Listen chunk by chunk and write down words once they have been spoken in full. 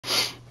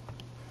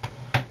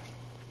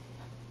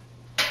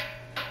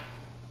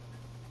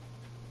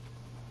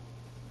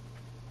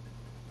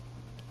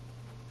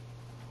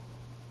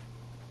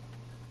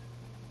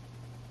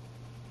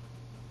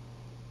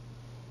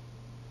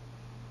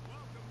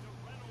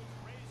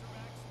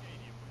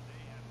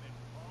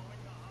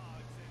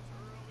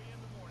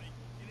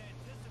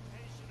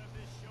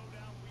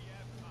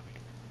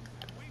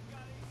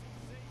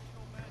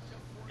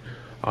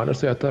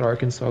Honestly, I thought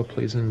Arkansas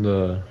plays in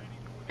the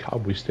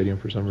Cowboy Stadium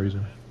for some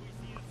reason.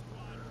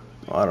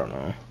 I don't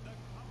know.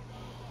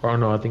 Or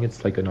no, I think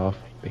it's like an off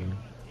thing.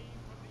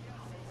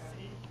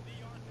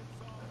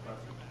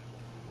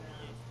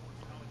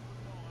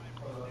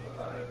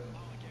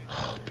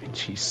 Big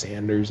Cheese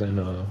Sanders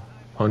and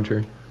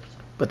Hunter.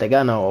 But they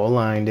got no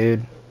O-line,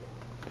 dude.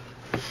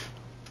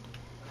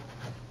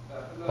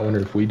 I wonder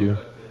if we do.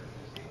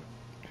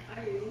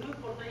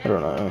 I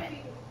don't know.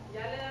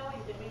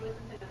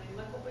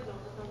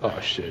 Oh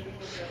shit.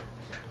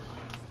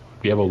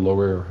 We have a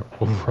lower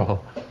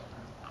overall.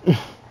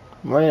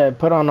 Why did I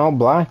put on all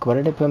black? Why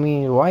did it put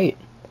me in white?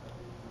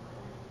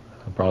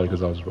 Probably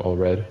because I was all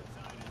red.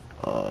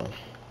 Oh,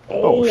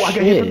 Oh, I got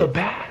hit in the shit.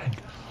 back.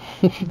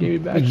 Give me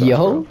back shots,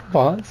 Yo,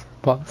 bro.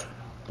 pause.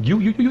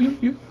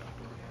 You.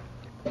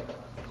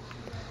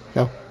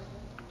 No.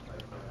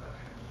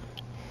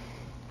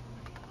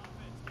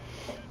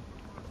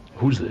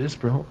 Who's this,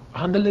 bro?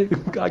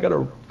 Andale, I got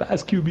a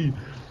fast QB.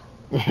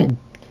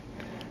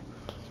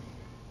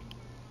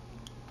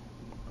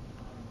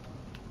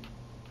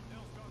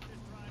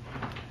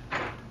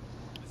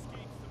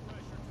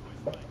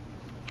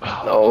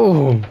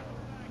 No.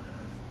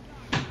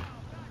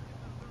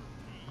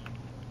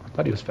 I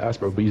thought he was fast,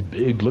 bro, but he's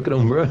big. Look at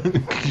him, bro.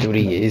 Dude,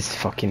 he is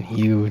fucking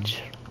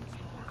huge.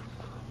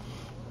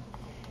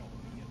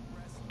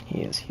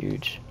 He is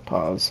huge.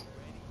 Pause.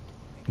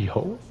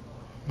 Yo.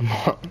 Give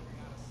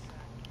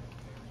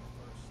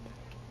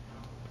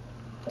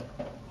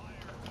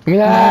me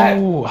that.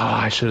 Oh,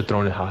 I should have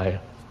thrown it high.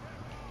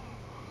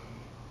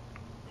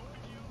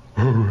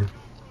 Damn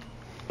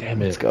it.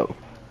 Let's go.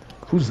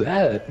 Who's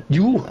that?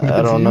 You? I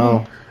That's don't you?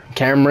 know.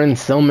 Cameron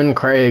Silman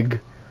Craig.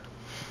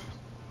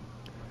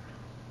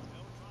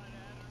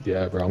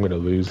 Yeah, bro, I'm gonna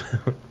lose.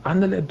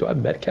 Andale, do I have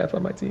Metcalf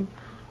on my team?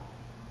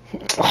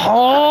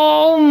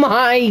 Oh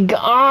my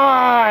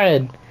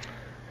god!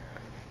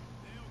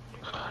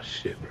 Oh,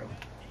 shit, bro.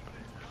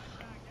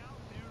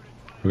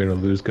 We're gonna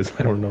lose because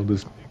I don't know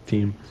this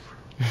team.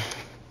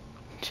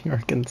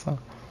 Arkansas.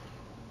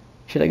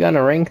 Should I gotten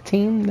a ranked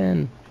team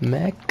then?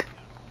 Mech?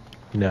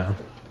 No.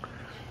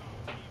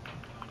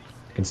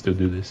 I can still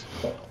do this.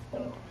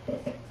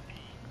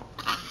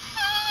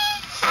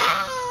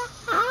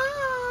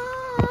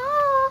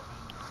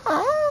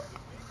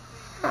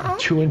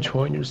 You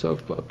enjoying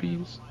yourself,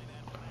 puppies?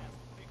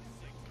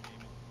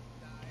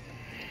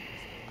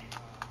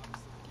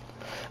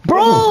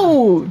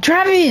 Bro!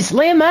 Travis,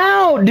 lay him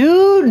out,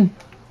 dude!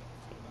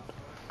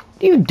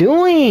 What are you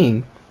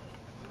doing?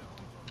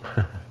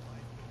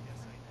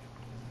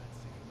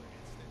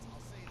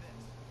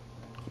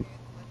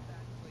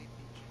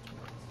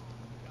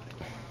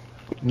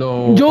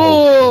 No.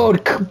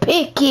 Dude, Oh,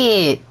 pick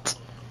it!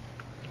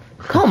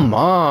 Come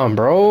on,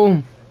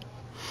 bro.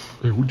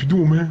 hey, what you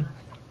doing, man?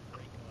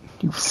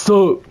 You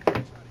suck.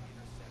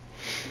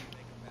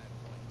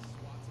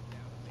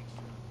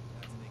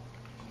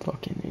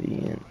 Fucking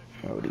idiot.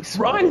 Already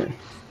Run!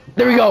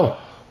 There we go.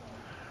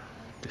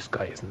 This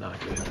guy is not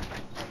good.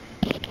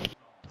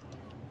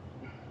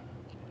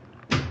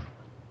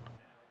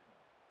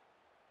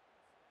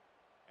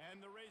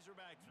 And the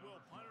Razorbacks will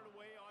punt it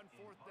away on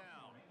 4th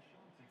down.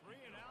 3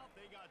 and out,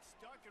 they got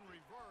stuck in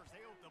reverse. They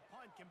hope the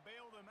punt can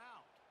bail them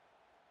out.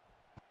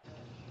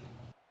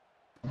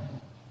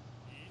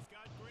 He's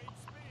got great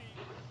speed.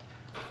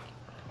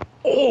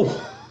 Oh!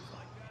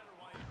 Like that or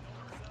why you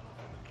don't settle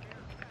for the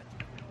fair catch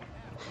if you don't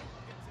have it.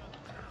 Gets up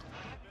there,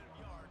 a bit of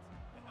yards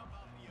to help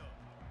out the Oak.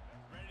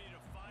 Ready to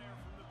fire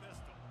from the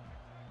pistol.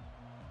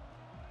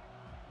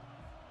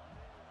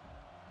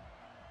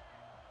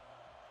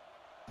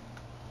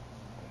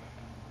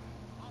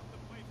 Off the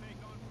play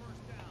fake on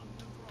 1st down.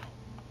 To throw.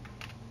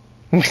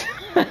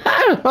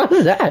 What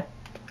was that?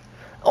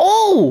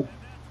 Oh!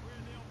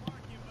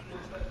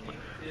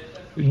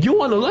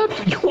 You on the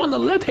left? You on the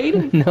left,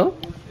 Hayden? No?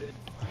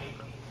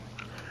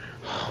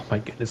 Oh my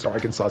goodness,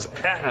 Arkansas's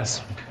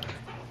ass.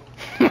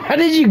 How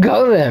did you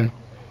go then?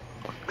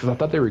 Because I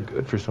thought they were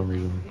good for some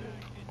reason.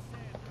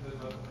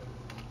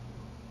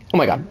 Oh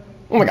my god.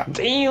 Oh my god.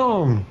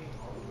 Damn!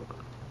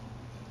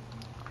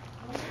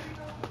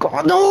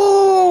 God,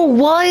 no!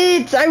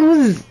 What? I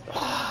was...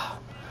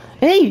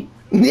 Hey!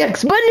 The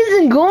X button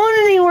isn't going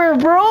anywhere,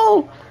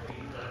 bro!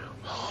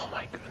 Oh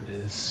my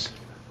goodness.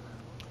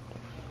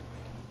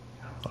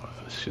 Oh,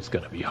 this shit's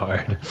gonna be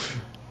hard.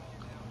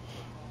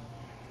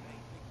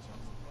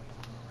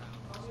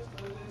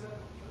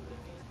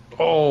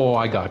 Oh,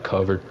 I got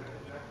covered.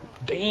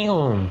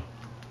 Damn!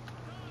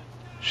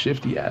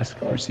 Shifty ass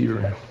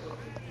receiver.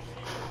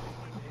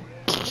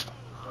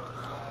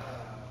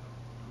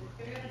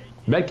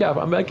 Metcalf,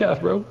 I'm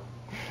Metcalf, bro.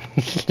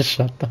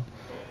 Shut up.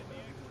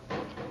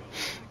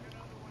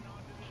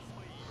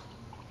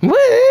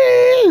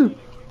 Woo!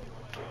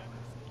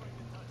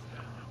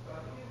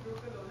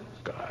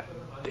 God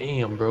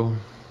damn, bro.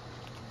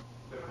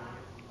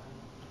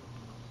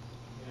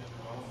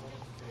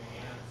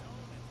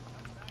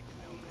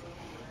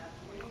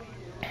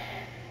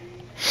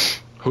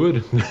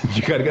 Hood.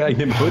 You got a guy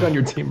named Hood on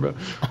your team, bro.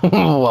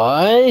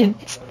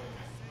 What?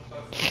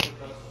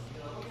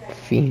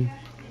 laughing.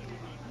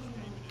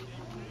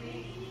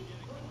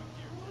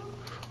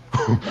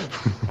 God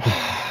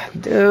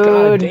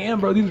Dude. damn,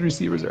 bro, these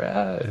receivers are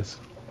ass.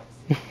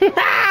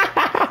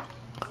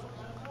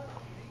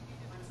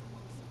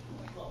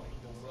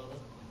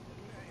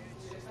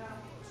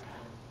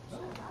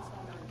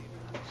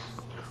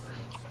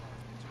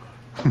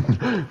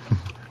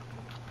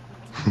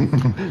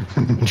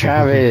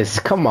 Travis,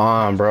 come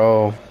on,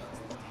 bro.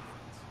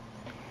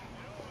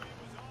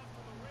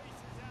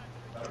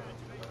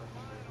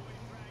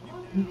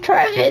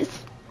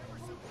 Travis.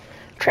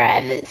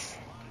 Travis.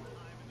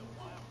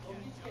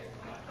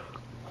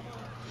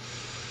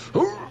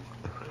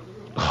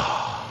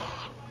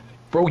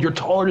 Bro, you're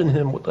taller than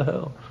him. What the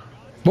hell?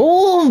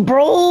 Move,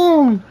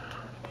 bro.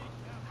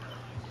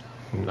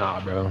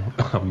 Nah, bro.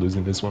 I'm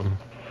losing this one.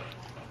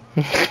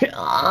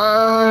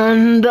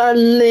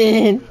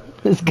 Darling.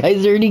 This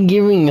guy's already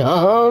giving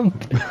up.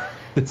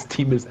 This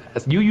team is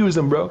ass. You use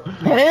them, bro.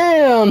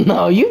 Hell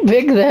no, you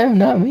pick them,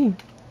 not me.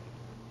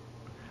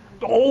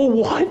 Oh,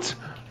 what?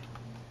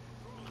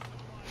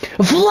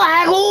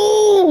 Flag!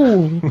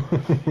 Oh!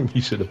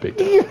 You should have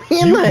picked In it.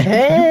 the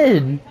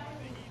head.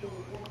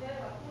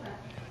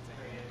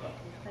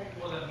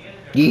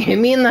 You hit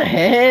me in the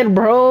head,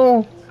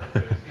 bro.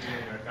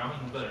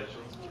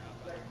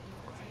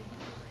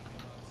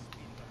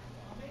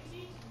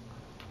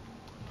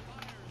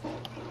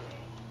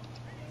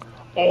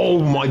 Oh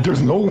my,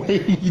 there's no way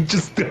he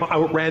just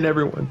outran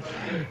everyone.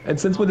 And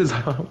since when does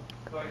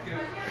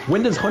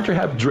Hunter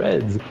have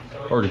dreads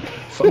or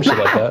some shit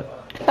like that?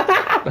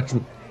 That's,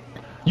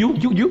 you,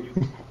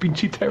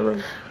 Pinchy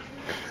Terror.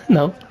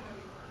 No.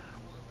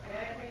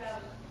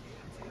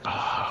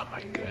 Oh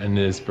my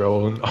goodness,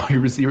 bro! All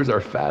your receivers are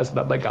fast,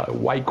 not like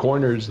white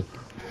corners.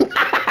 Look,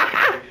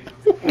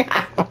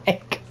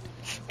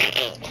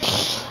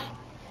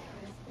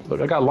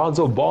 I got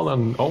Lonzo Ball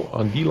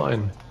on D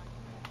line.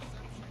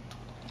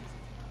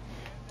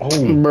 Oh,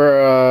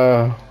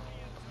 Bruh.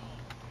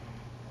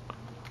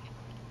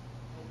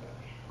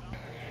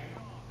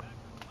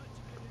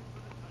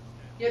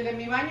 ¿Y el de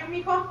mi baño,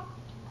 mijo?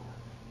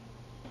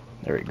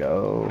 There we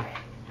go.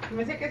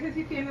 Me sé que ese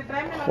sí tiene,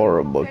 tráemelo.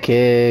 Horrible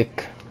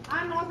kick.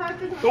 Ah, no, ¿sabes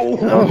qué?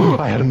 oh!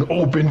 I had an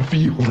open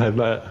field at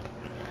that.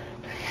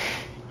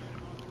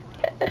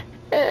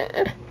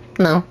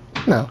 No,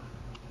 no.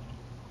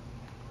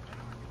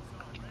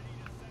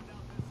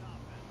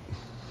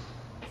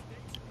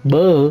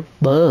 Buh.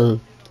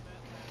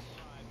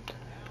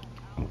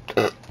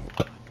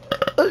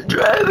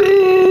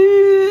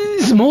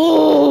 Travis,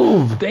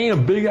 move!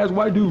 Damn, big ass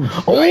white dude.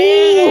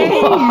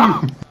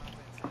 Oh!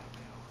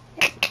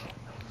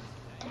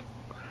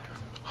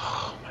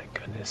 Oh my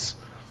goodness.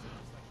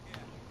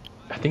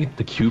 I think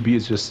the QB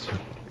is just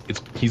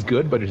he's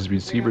good, but his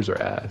receivers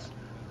are ass.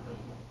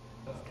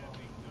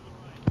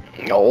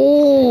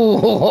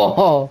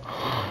 Oh!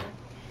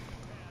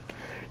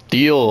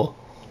 Deal.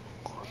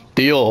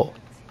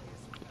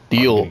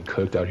 Getting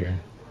cooked out here.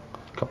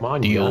 Come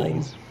on, you Deal.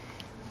 guys.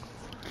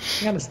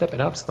 You gotta step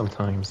it up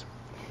sometimes.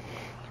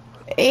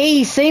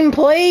 Hey, same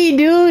play,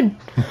 dude.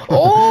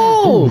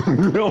 Oh!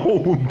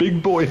 No,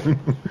 big boy.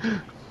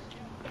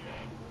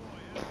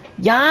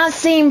 Yeah,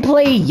 same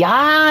play.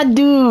 Yeah,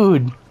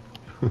 dude.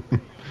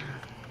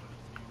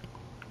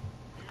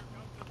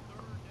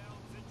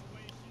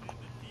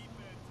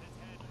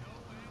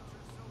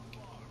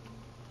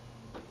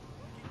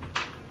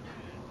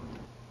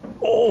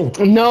 Oh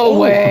No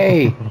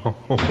way.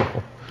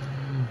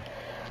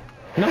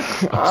 No,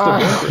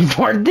 I'm still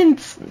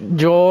Martin's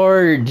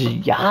George.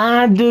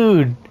 Yeah,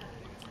 dude.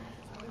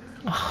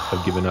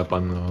 I've given up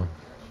on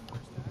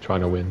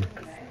trying to win.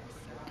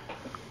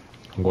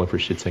 I'm going for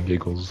shits and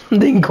giggles.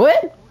 Then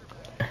quit?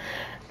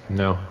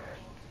 No.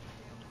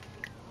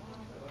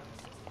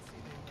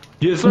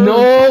 Yes, sir.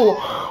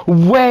 No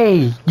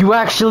way. You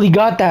actually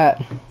got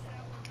that.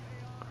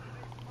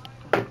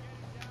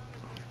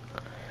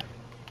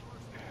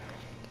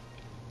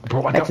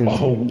 Bro, I That's got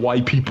insane. all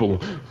white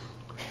people.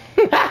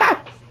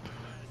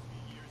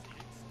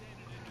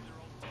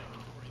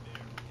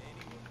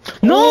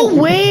 No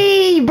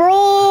way,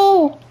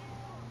 bro.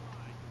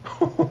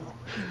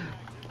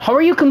 How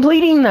are you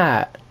completing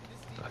that?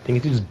 I think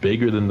it's just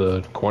bigger than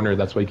the corner.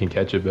 That's why you can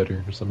catch it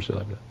better or some shit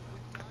like that.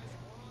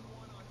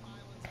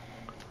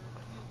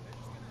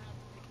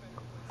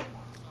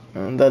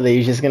 I thought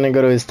he's just gonna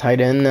go to his tight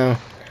end now.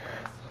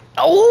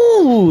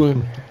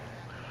 Oh!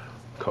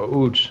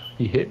 Coach,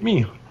 he hit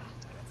me.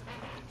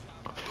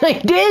 I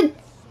did.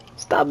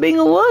 Stop being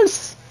a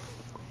wuss.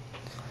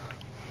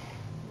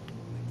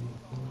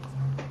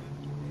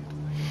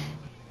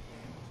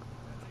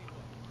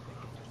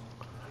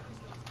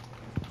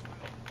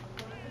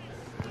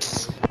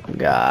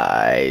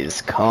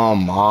 Guys,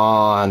 come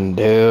on,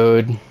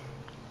 dude.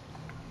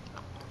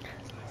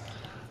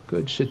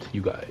 Good shit to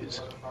you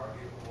guys.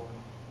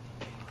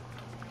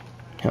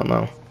 Hell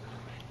no.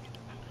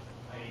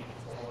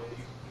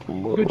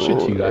 Good shit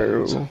to you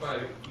guys.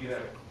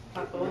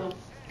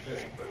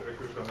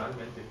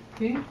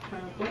 Sí,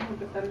 bueno,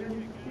 porque tal vez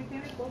sí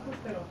tiene cosas,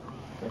 pero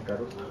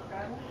caro.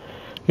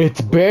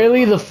 It's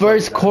barely the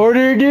first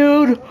quarter,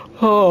 dude.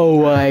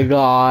 Oh my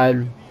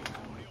god.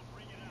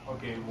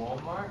 Okay,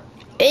 Walmart.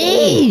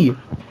 Hey!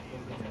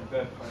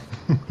 That's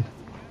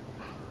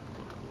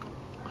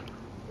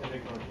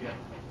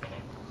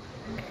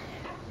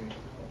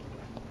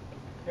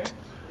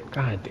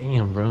God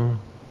damn, bro.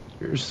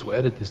 You're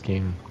sweat at this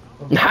game.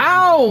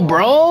 How,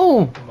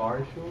 bro?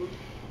 Marshalls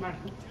Marco.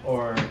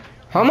 or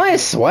How am I a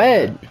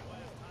sweat?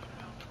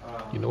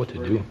 You know what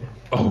to do.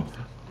 Oh.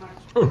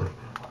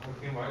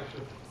 okay,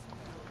 Marshalls.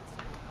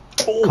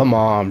 Come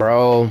on,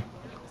 bro.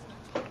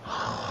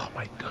 Oh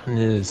my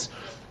goodness.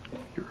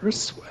 You're a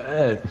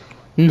sweat.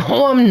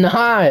 No, I'm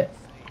not.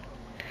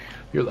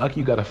 You're lucky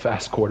you got a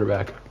fast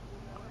quarterback.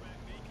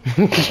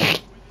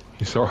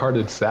 He's so hard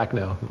to sack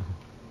now.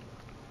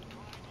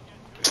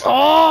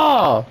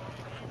 Oh!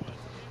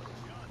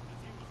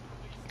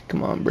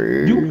 Come on, bro.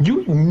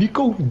 You,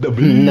 Nico the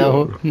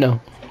No,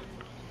 no.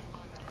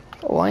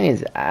 The line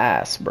is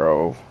ass,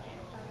 bro.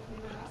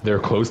 They're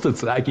close to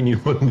sacking you,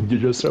 but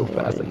you're just so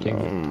fast I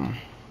can't.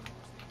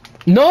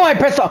 No, I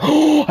pressed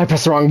the I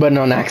pressed the wrong button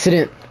on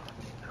accident.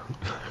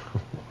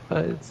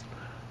 It's,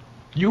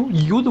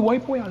 you the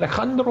white boy,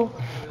 Alejandro.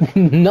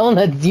 No,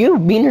 that's you,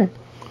 Beaner.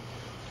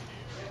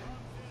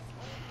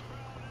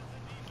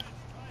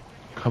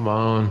 Come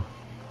on.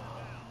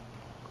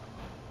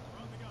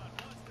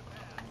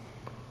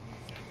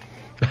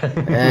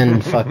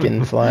 And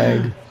fucking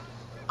flag.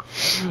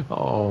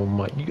 Oh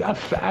my, you got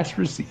fast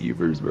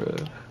receivers, bro.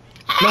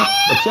 No,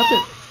 accept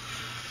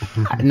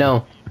it.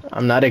 No,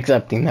 I'm not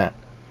accepting that.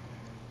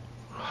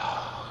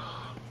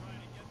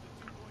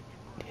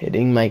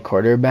 Hitting my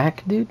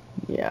quarterback, dude?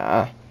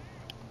 Yeah.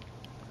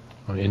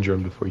 I'll injure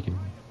him before you can.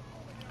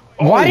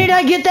 Why did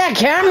I get that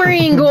camera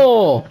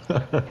angle?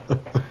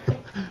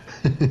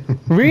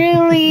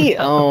 Really?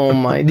 Oh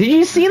my. Did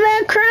you see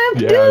that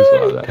crap, Yeah, dude? I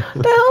saw that.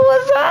 The hell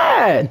was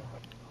that?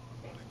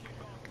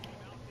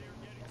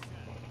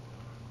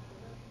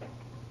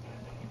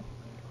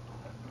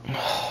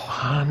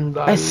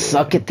 I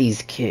suck at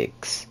these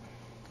kicks.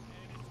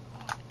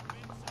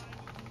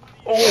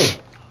 Oh,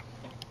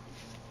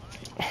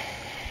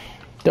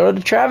 Throw it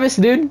to Travis,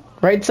 dude.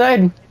 Right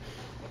side.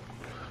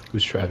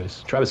 who's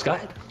Travis? Travis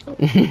Scott.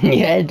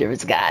 Yeah,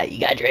 Travis Scott. You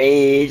got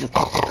dreads.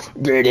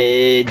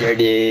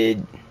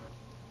 Dirty.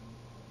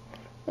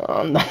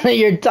 Oh, no,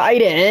 you're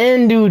tight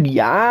end, dude.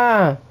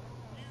 Yeah.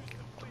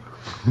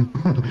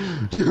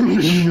 I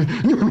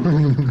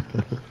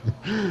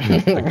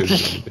couldn't do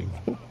anything.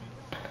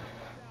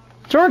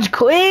 George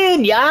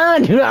Quinn. Yeah,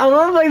 dude. I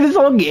want to play this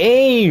whole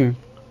game.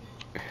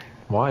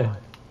 Why?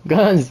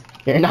 Guns,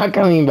 you're not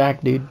coming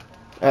back, dude.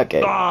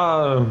 Okay.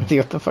 Ah! See,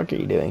 what the fuck are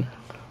you doing?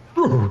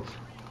 I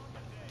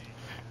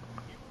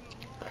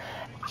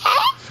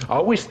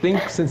always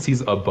think since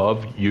he's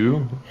above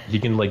you, he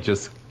can like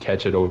just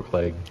catch it over,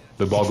 like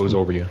the ball goes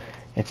over you.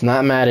 It's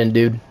not Madden,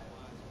 dude.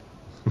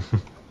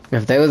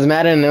 If they was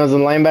Madden and it was a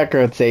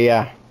linebacker, I'd say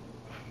yeah.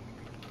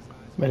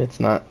 But it's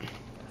not.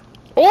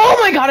 Oh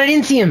my god, I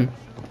didn't see him!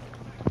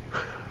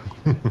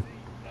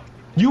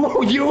 You.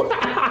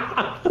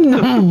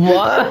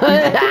 What?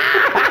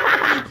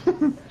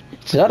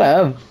 Shut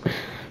up.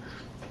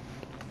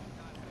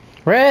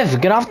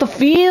 Rev, get off the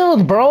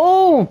field,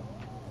 bro!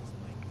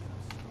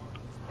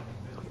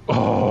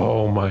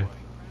 Oh my.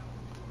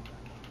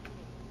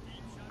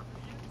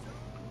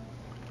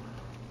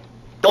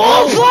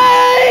 Oh,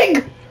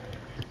 flag!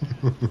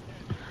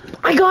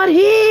 I got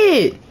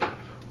hit!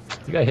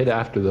 You got hit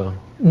after the ball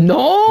hit the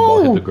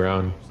No!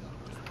 ground.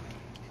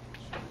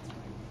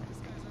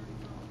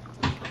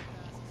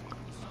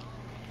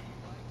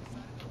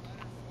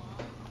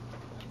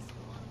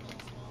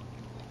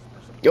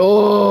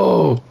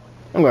 Oh!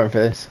 I'm going for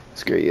this.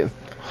 Screw you.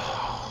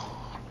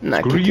 I'm not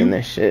Screw kicking you?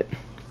 this shit.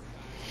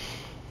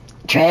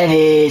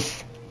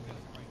 Travis!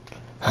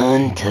 I got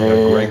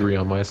Hunter! Gregory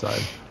on my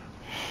side.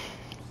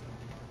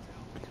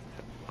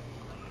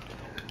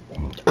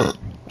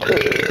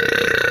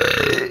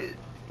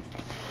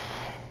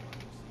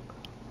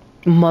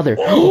 Mother.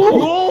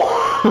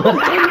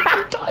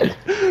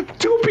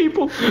 Two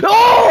people.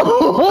 Oh!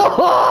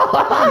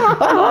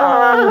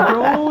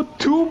 Bro,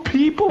 two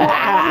people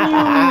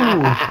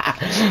on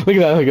Look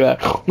at that.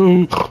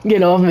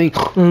 Get off me.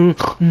 you.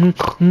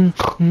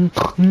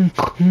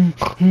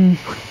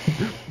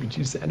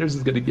 G. Sanders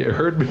is gonna get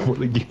hurt before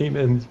the game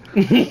ends.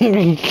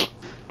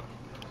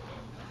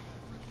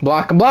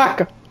 Block.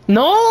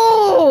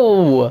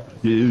 No!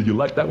 You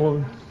like that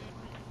one?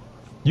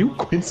 You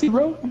Quincy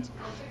Rhodes?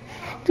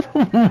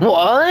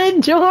 What,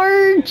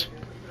 George?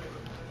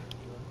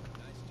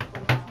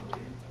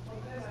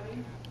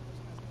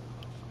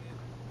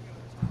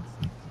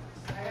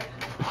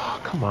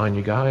 Oh, come on,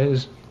 you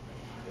guys.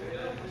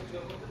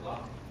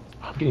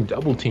 I'm getting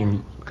double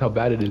teamed. Look how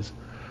bad it is.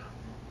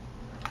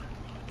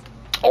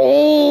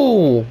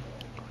 Oh!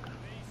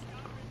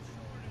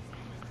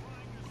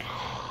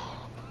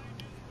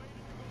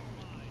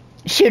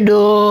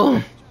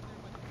 Shadow.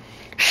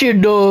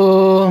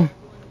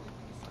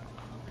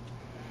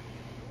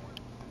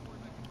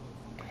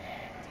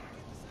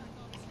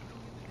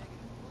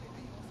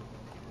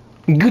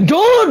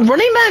 god,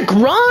 running back,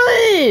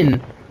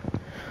 run!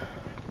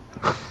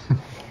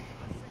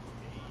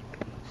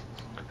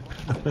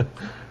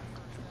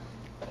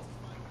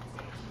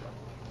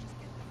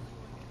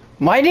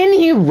 Why didn't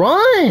he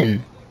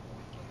run?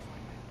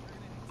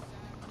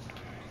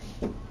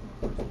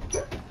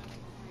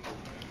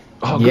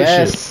 Oh, good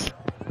Yes. shit. The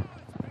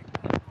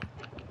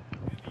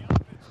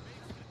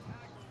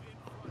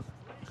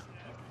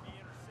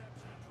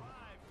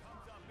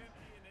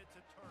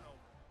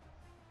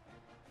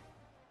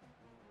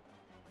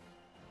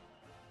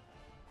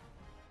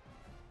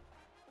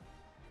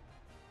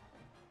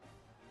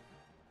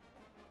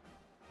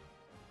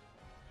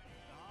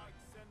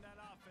Hogs send that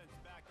offense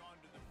back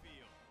onto the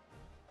field.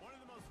 One of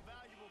the most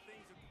valuable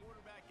things a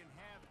quarterback can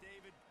have,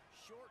 David,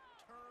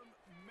 short-term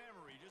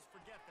memory. Just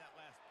forget that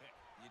last pick.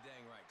 You're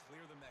dang right.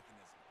 Clear the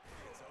mechanism.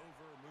 It's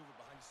over, move it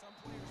behind you. Some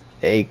players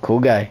Hey, cool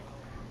guy.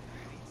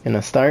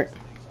 Gonna start?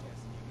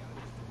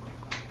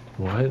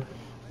 What?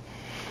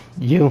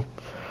 You.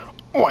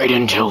 Wait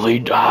until he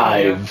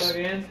dives.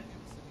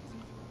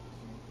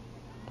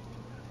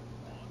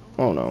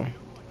 Oh no.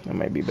 That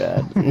might be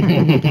bad.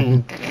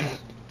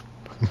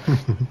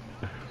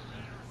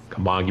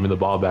 Come on, give me the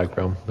ball back,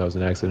 bro. That was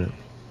an accident.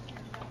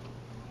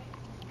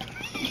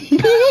 I'm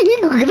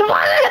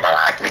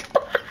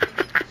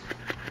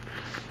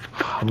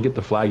gonna get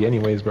the flag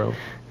anyways, bro.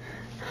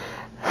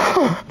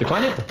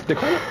 Decline it.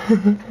 Decline it.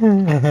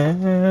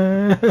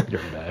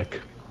 You're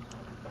back.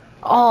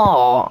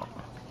 Oh.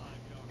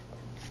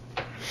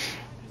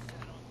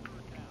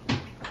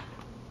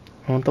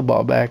 I want the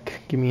ball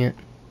back. Give me it.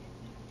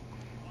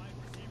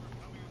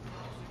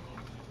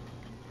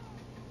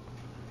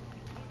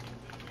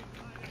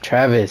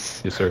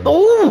 Travis. Yes, sir.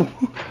 Oh!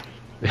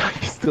 You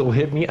still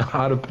hit me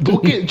out of.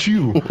 Look at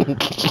you.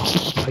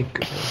 Oh my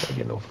goodness, I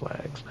get no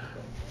flags.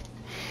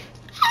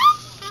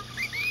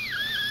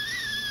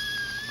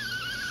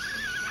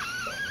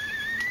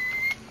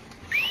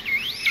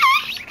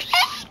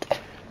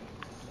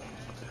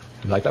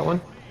 You like that one?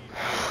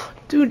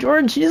 Dude,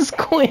 George, just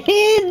quit,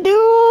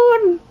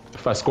 dude!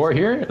 If I score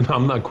here,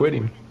 I'm not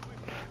quitting.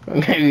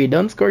 Okay, if you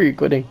don't score, you're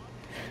quitting.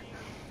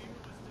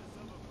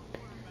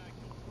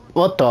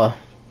 What the?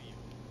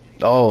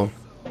 Oh.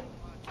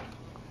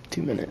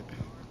 2 minutes.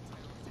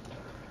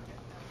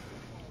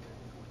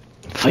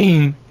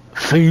 Fiend,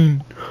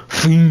 fiend,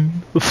 fiend,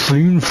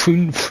 fiend,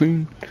 fiend,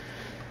 fiend.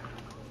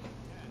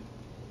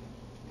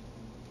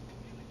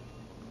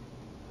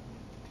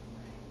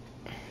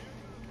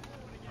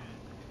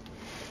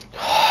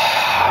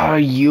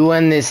 You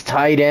and this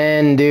tight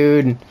end,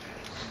 dude.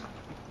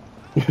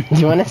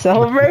 You wanna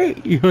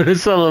celebrate? You wanna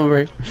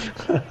celebrate?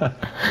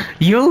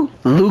 You,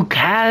 Luke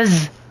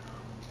has.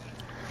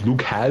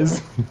 Luke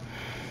has.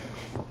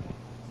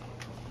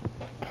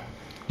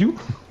 You.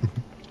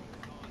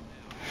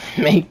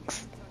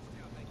 Makes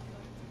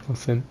no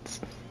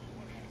sense.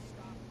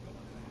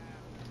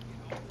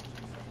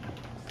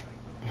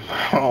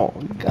 Oh,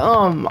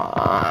 come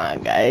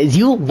on, guys.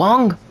 You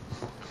long?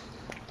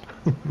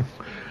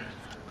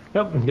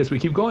 Yep. I guess we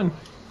keep going.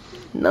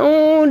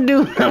 No,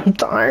 dude. I'm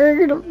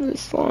tired of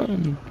this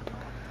one.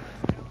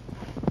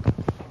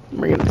 I'm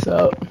bringing this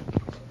out.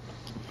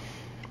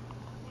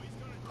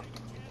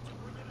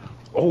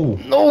 Oh.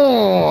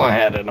 No, I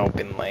had an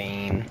open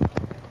lane.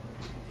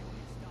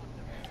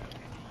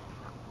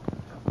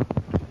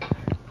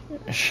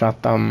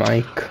 Shut the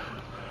mic.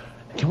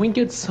 Can we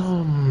get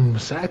some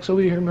sacks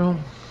over here, bro?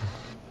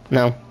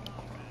 No.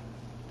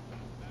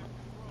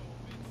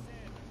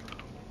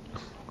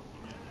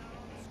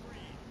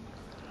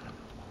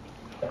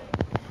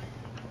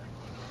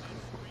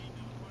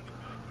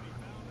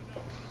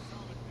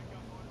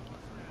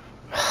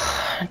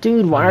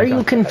 Dude, why are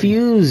you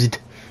confused?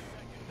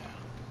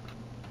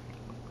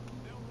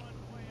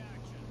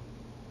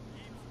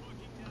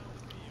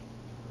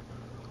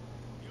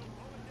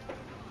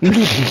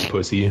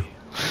 Pussy.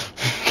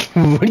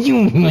 What do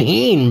you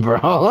mean, bro?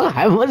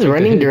 I was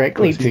running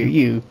directly to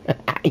you.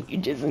 You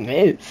just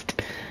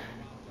missed.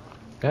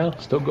 Yeah,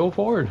 still go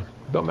forward.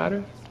 Don't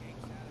matter.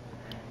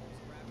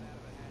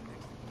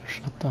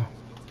 Shut the.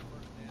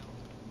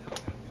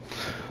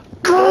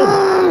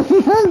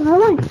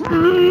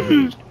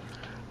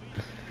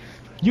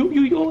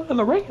 You on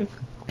the right.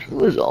 It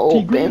was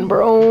open,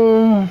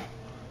 bro.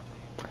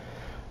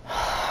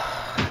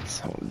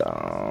 So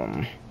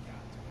dumb.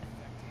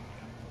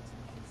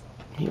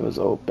 He was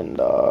open,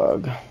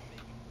 dog.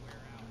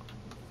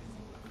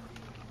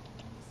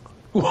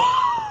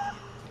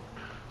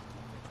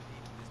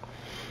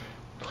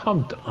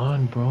 I'm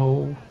done,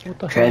 bro. What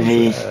the hell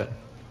Travis. is that?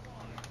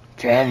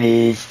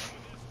 Travis.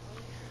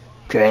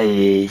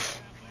 Travis.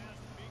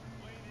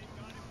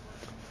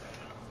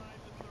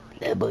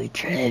 That boy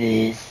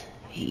Travis.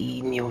 He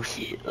eating your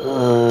shit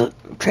up.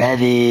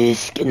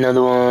 Travis, get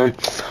another one.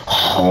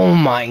 Oh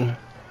my.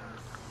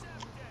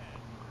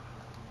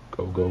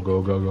 Go, go,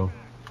 go, go, go.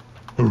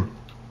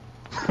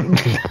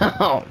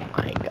 Oh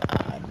my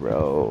god,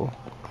 bro.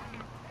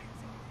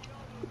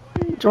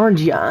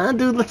 Georgia,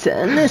 dude, let's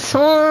end this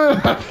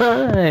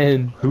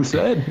one. Who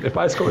said? If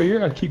I score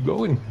here, I keep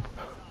going.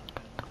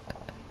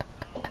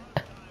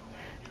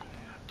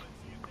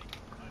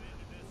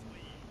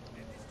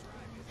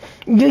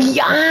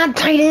 Yeah,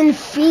 tight end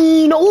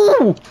fiend.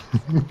 Oh!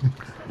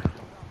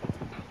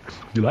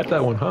 You like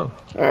that one, huh?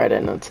 Alright, I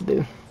know what to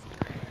do.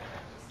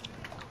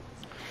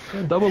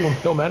 Yeah, double them.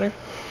 Don't matter.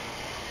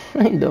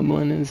 I ain't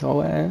doubling his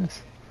whole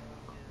ass.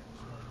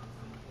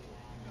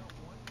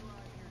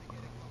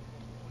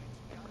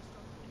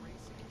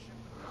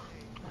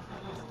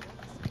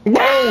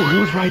 Oh, he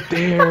was right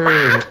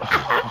there.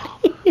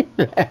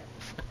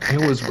 It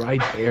was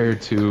right there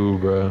too,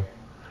 bro.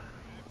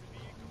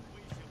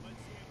 Incompletion. Let's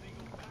see if they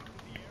go back to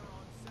the air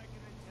on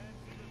 2nd and 10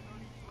 from the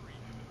 33.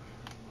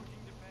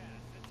 Looking to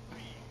pass. It's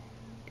Green.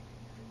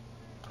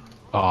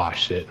 Oh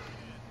shit.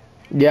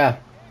 Yeah.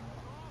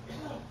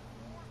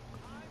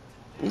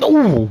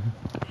 No.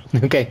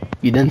 Okay,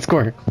 you didn't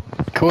score.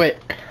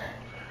 Quit.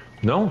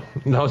 No,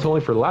 that was only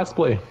for last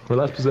play, for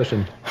last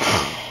possession.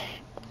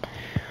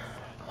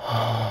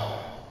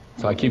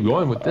 So I keep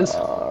going with this.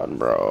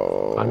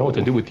 Bro. I know what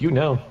to do with you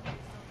now.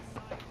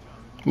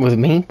 With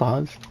me,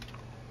 pause.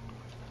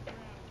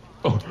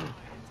 Oh,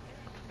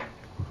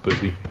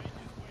 pussy.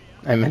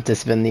 I meant to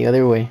spin the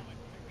other way.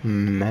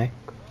 Mac.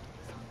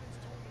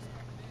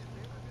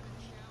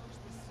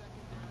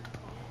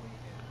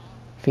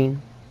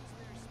 Fiend.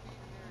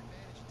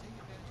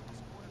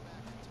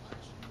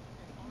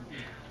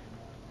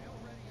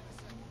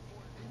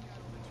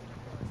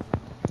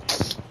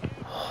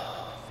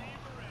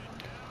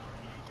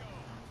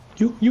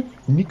 You,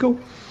 Nico.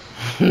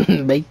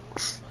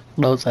 Makes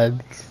no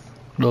sense.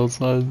 No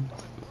sense.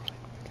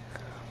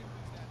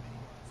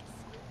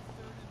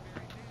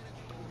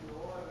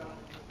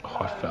 Oh,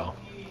 I fell.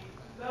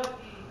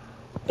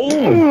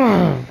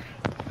 Oh,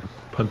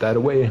 put that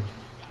away.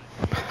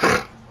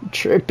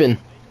 Tripping.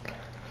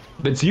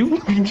 That's you,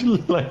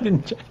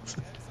 Landon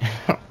Jackson.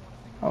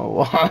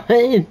 What?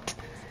 Hey!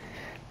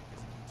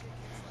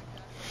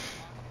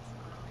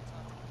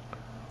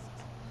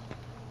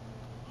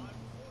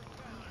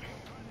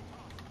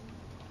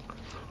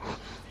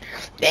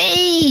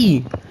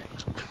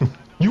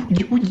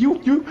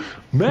 You,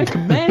 Mac,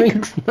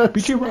 Makes no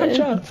BJ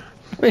Raja. sense.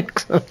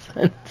 Makes no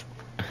sense.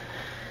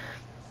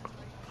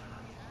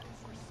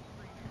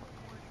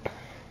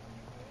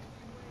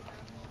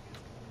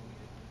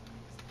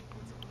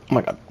 Oh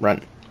my god,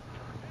 run.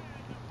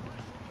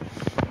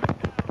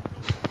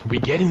 We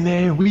get in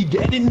there. We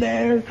get in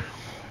there.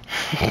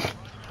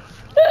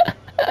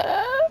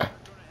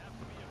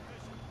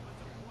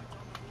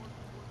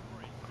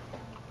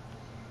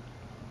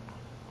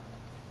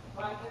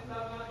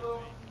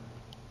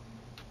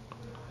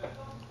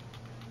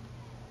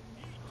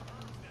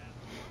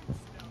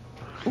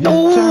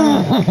 No!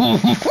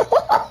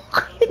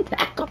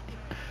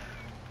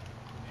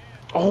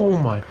 Oh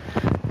my.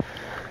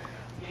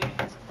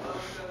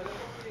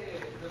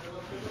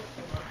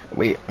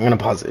 Wait, I'm gonna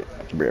pause it.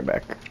 I'll be right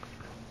back.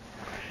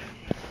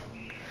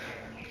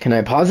 Can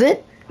I pause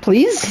it,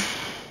 please?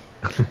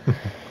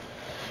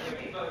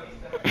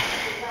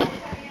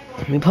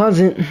 Let me pause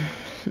it.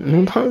 Let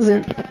me pause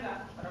it.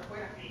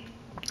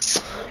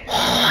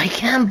 Oh, I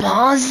can't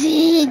pause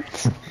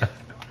it.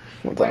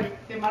 Hold on.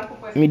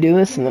 Let me do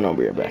this and then I'll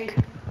be right back.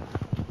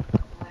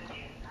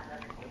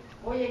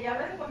 Oye, ¿ya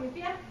hablaste con mi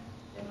tía?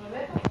 ¿En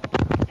Roberto?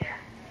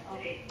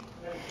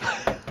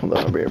 Hold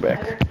on, I'll be right back.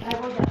 Ahí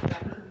voy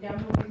ya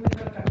me voy a la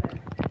cartera.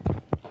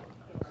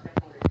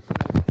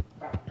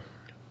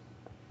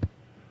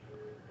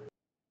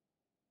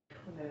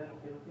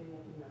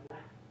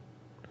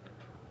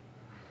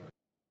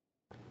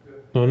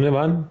 ¿Dónde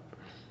van?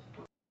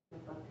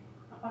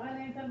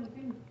 Apágale esa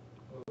lucina.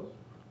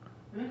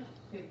 ¿Eh?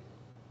 Sí.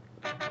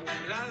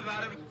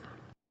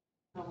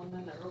 Abunda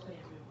en la ropa y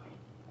ya me voy.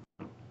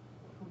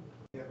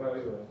 Ya para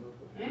arriba, ¿no?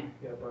 ¿Eh?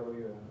 Ya para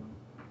arriba, ¿no?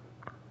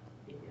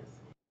 Sí, ya sé.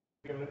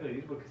 Que no te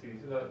dices porque si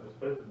dices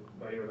después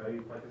va a llorar y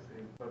Pati se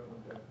va a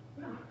preguntar.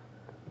 No.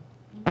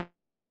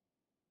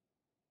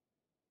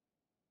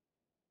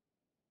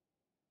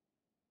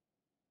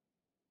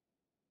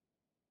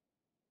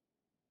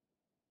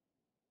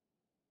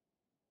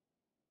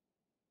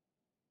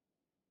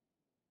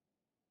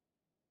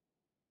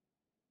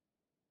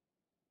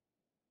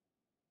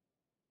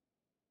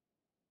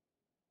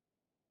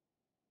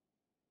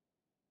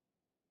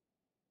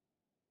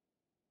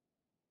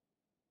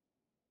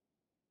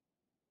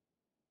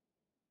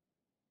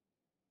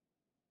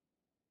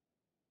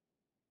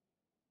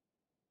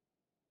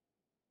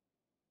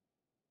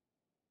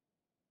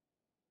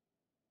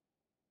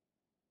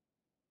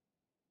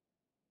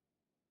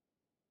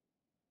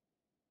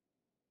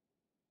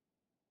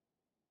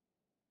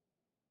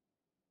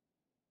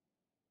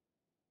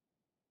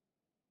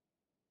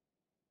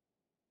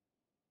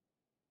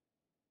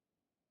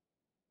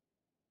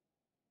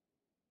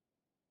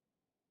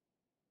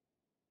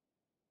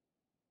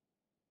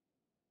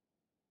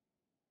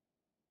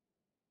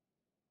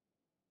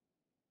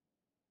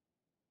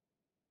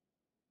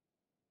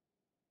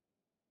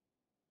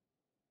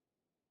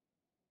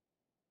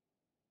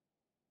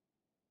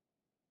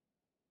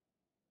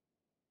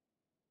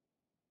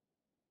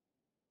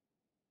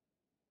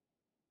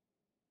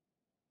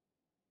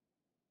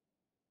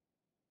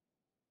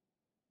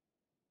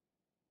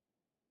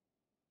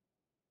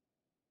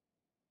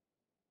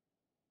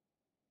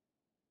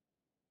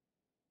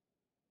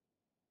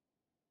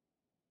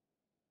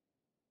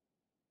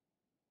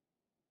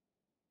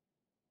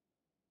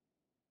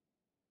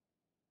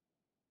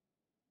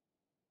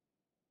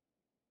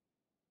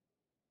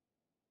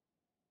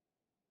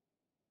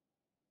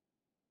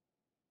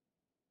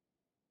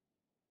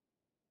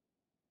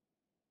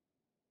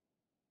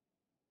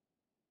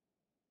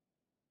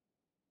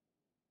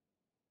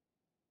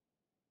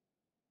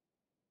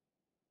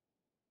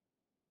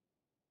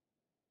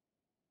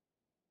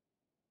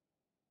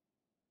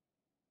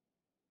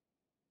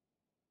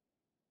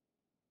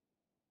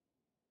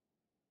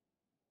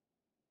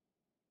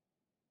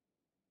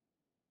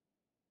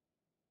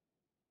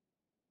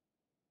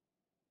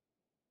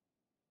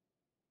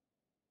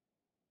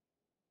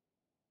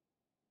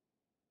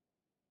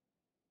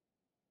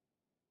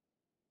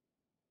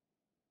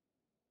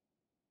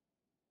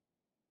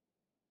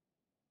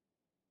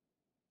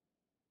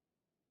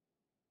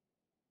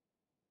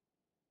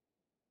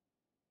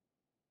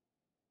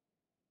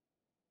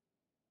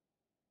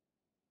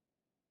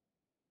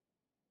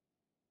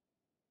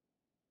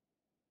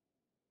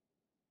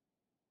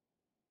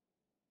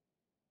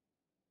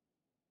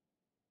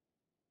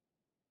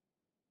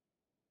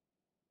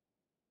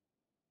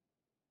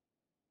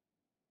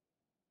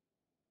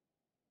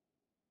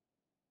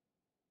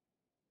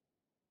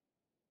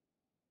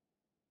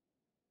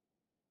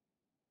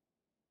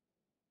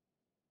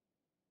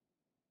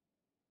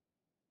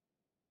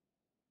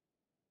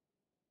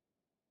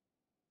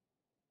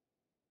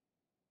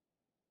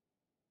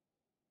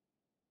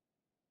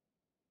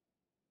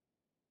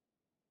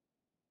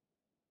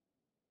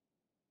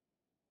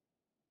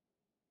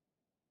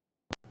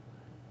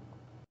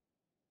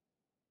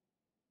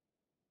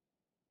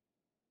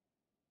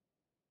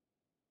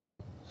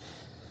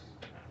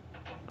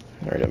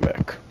 Alright, I'm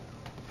back.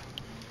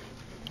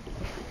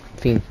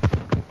 Fiend.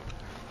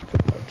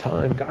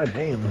 Time,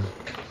 goddamn.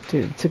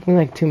 Dude, it took me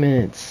like 2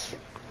 minutes.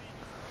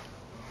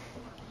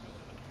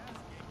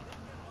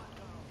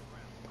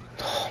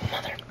 Oh,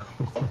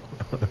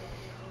 mother.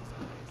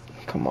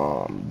 Come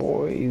on,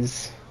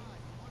 boys.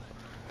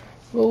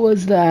 What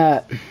was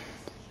that?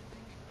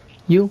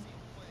 You?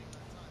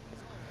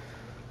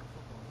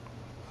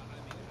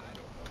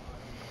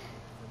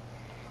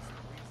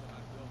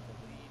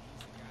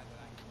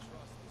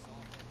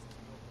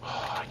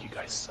 Oh, you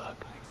guys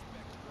suck.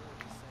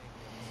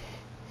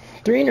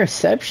 3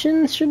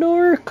 interceptions,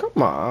 Shador?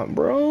 Come on,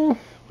 bro.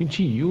 Pinche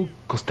you,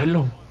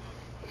 Costello.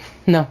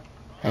 No.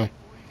 Oh.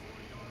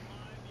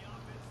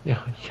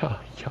 Yeah.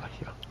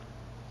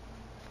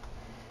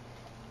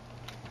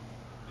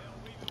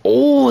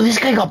 Oh, this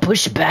guy got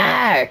pushed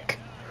back.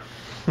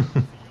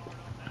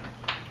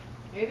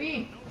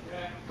 Eddie,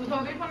 tus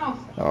audífonos.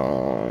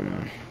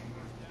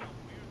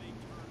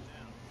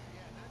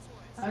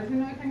 A ver si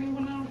no deja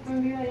ninguna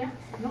prendida ya,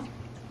 ¿no?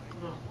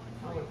 No.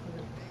 Ah, bueno,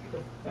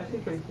 casi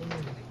 21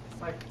 minutos.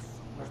 Bye.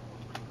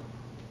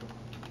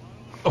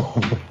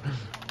 Oh.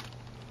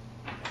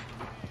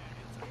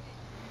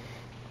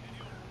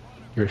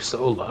 You're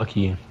so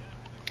lucky.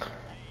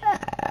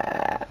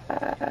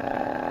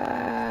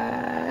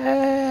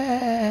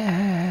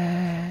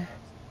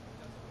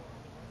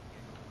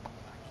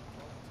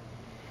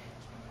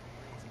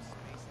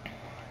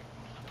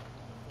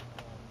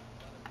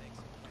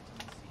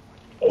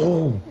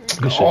 Oh,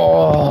 good shit.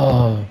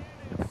 Oh.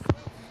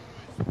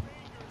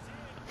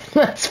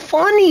 That's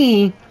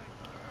funny.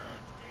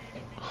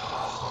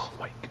 Oh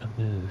my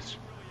goodness.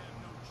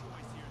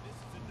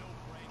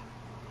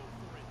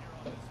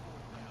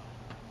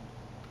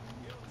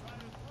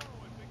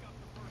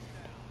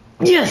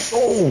 Yes.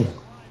 Oh.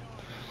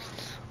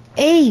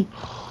 Hey.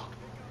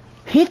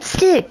 Hit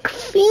stick.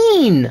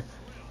 Fiend.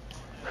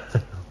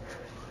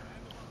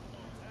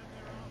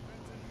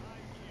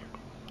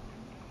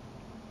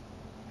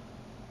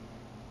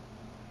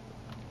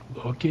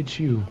 Look at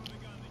you.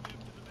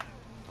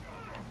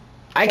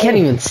 I can't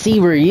even see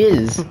where he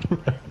is.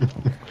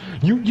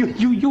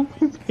 You,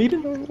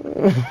 Hayden.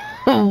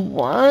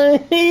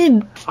 What?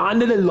 On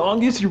to the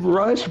longest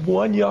rush,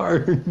 1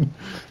 yard.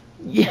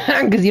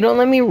 Yeah, because you don't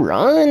let me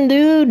run,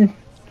 dude.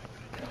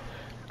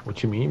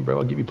 What you mean, bro?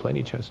 I'll give you plenty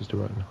of chances to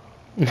run.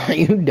 No,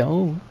 you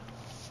don't.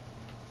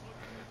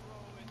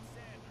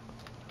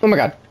 Oh my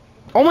god.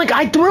 Oh my god,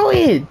 I threw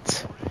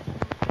it!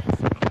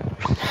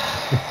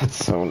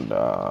 That's so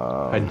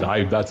dumb. I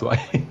died, that's why.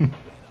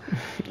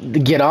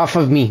 Get off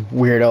of me,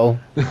 weirdo.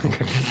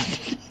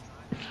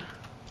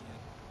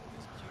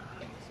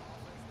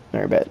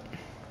 Alright, bet.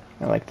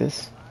 I like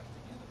this.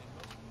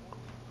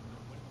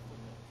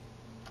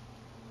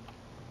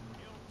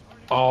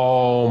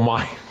 Oh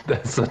my,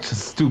 that's such a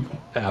stupid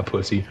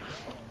pussy.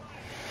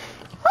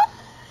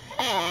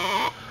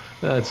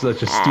 That's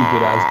such a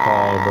stupid ass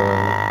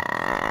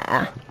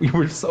call, bro. We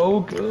were so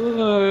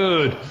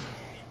good.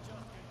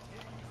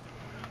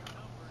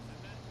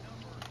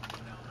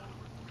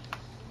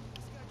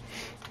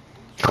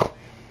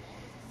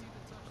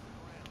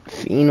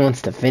 Fiend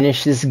wants to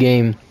finish this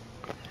game.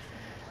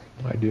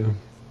 I do.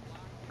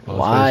 Well, let's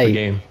Why? finish the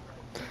game.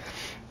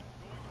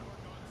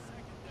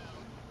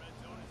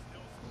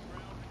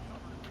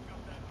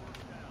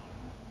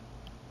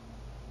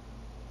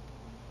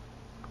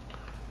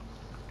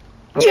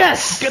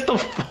 Yes! Get the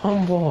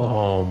fumble.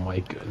 Oh my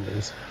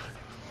goodness.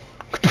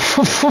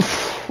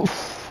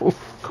 Of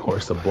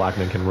course the black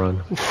man can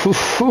run.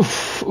 Fucking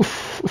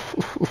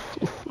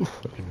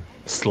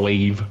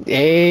slave.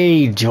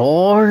 Hey,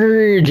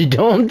 George,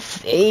 don't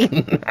say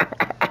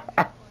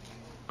that.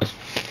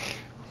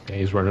 Yeah,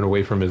 he's running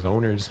away from his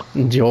owners.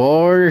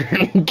 George.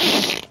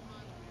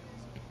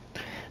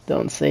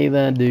 Don't say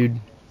that, dude.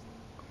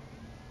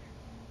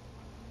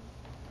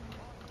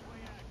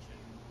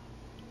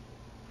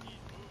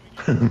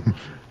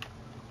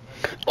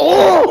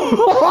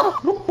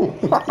 Oh!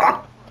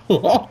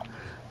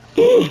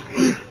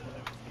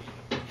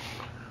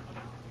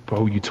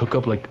 Bro, you took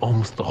up like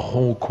almost the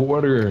whole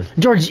quarter.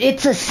 George,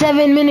 it's a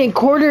 7-minute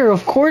quarter.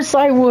 Of course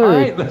I would.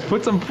 Alright, let's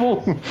put some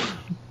full.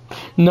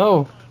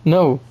 No,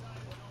 no.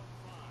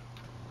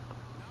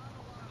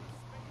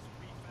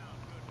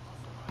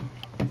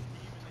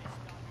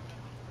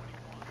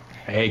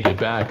 Hey, get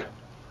back.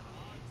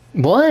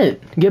 What?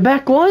 Get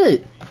back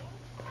what?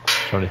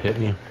 Trying to hit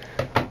me.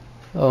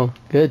 Oh,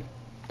 good.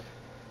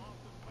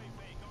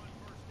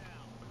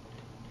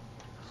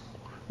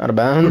 Out of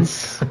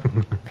bounds.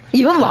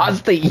 You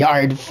lost a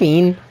yard,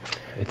 Fiend.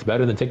 It's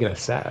better than taking a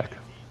sack.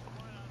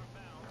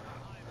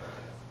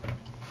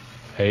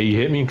 Hey, you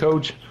hit me,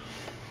 coach.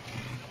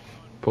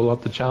 Pull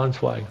up the challenge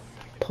flag.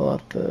 Pull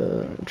out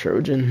the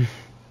Trojan.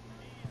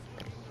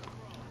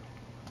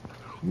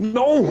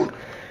 No!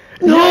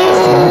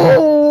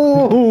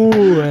 No!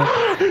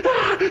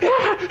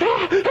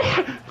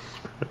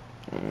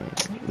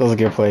 That was a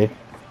good play.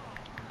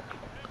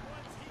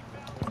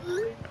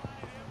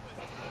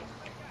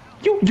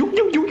 You!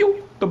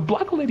 The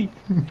black lady!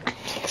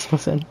 Makes no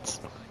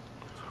sense.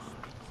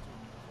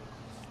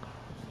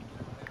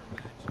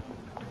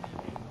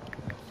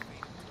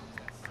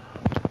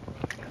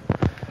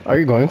 Are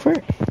you going for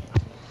it?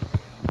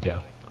 Yeah.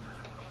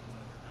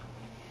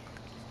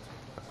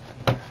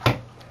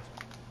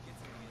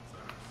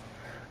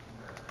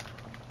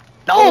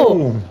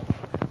 Oh!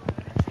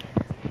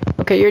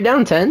 Okay, you're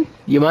down 10.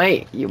 You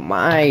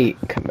might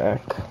come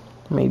back.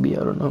 Maybe,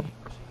 I don't know.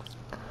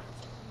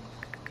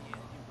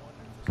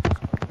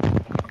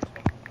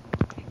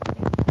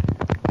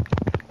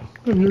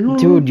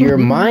 Dude, your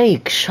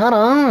mic, shut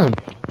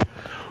up.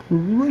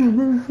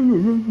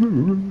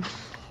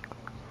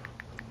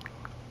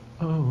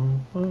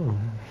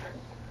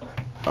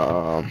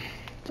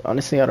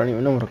 Honestly, I don't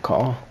even know what to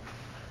call.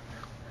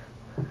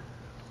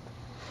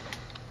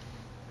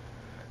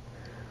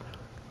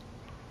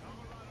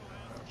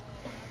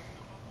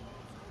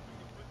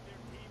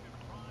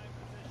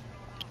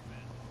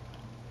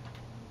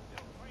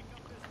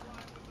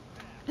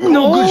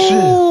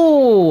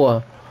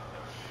 Oh, No!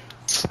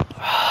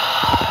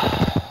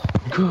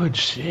 good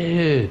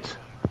shit.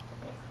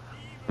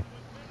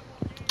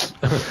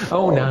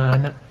 Oh,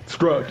 nah.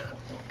 Scrubs.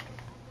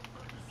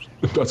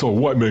 That's how a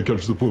white man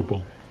catches the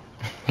football.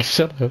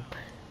 Shut up.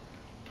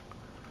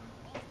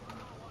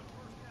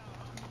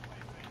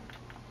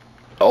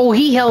 Oh,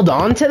 he held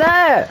on to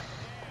that?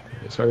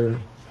 Yes, sir.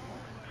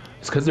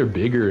 It's because they're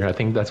bigger. I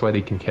think that's why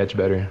they can catch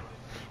better.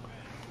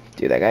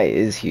 Dude, that guy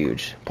is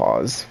huge.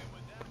 Pause.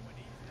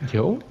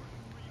 Yo.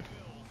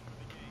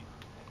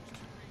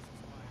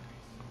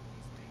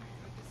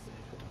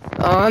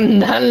 On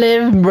that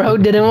live, bro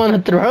didn't want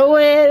to throw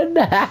it.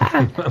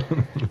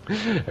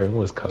 Everyone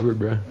was covered,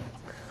 bro.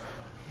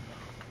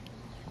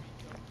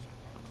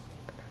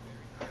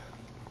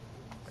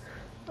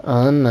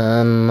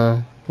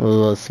 Anana.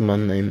 What's my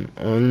name?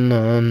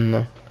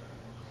 Anana.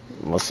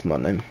 What's my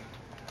name?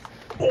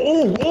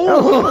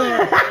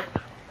 Oh!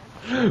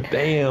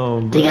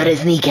 Damn, bro. They got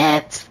his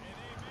kneecaps.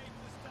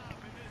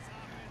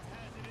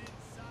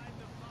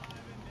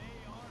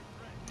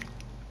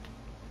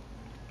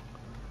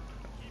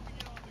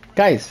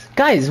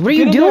 Guys, what are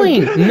you Get in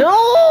doing? there.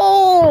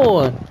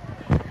 No!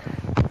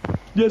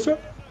 Yes, sir.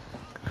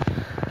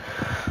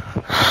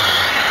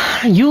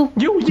 You,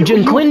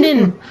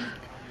 Janquindon.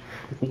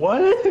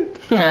 What?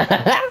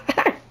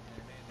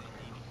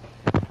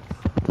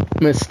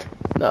 Missed.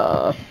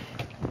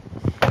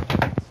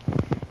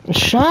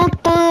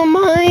 Shut the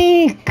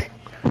mic.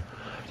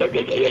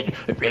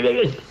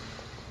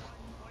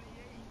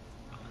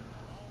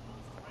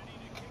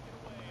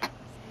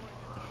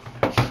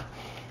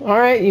 All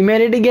right, you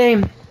made it a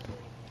game.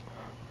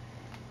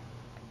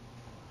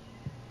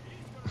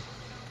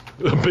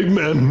 A big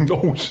man.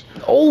 Oh,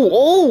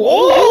 Oh!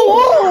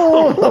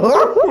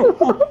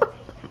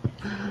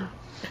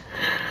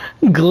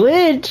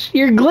 Glitch!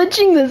 You're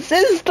glitching the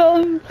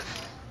system!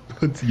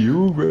 that's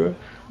you, bro.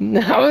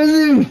 How is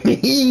it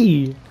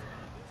me?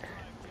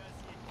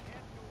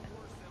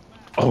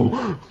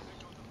 Oh.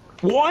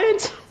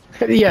 What?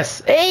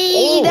 Yes. Hey,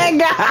 Oh. that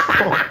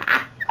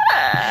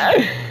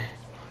guy!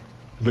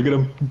 Look at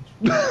him.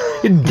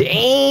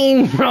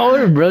 Dang,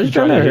 bro. Bro's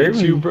trying to hurt hit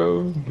me. you,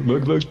 bro.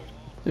 Look.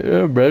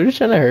 Yeah, bro's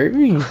trying to hurt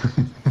me.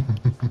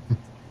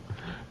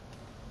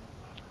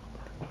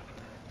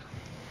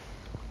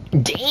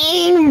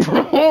 Dang,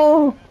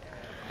 bro.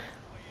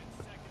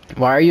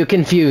 Why are you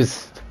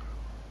confused?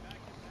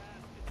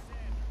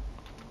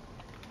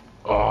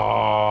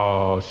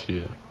 Oh,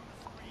 shit.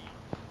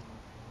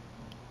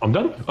 I'm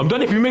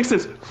done if you mix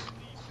this.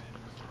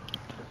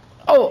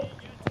 Oh.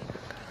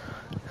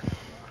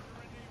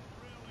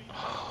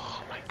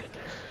 Oh, my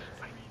goodness.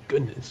 My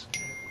goodness.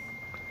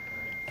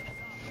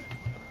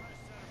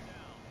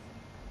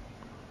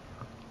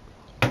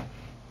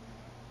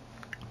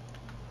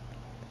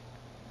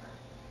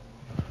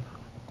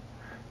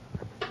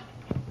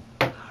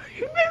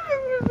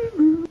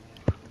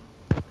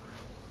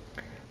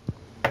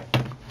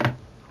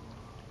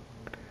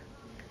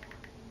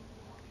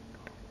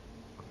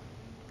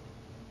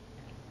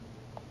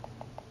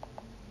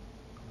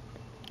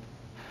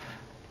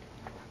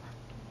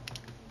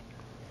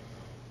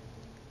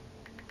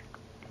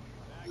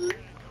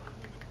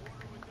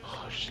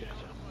 Oh, shit.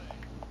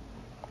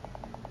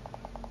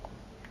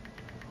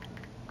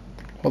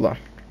 Hold on.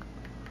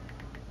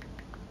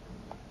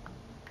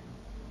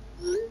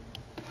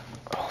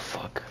 Oh,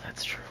 fuck.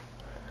 That's true.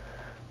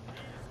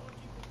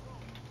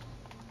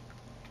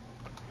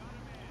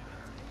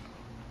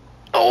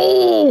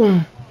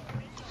 Oh!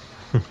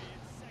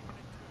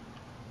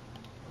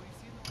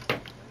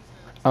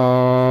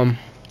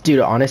 Dude,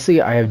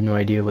 honestly, I have no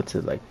idea what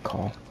to, like,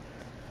 call.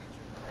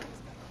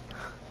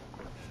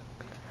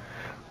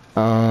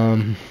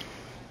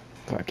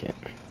 Fuck it.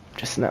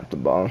 Just snap the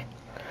ball.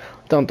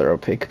 Don't throw a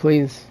pick,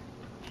 please.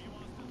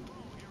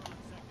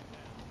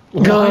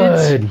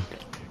 Good!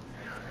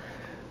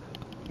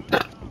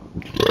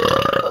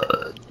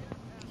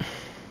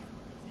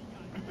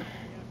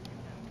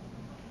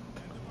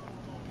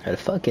 Had a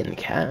fucking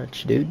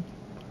catch, dude.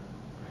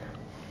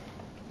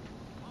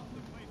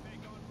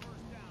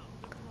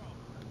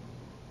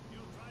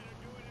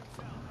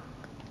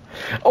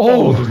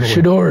 Oh,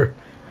 Shador.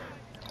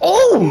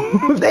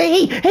 Oh,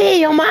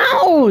 hey, I'm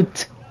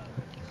out.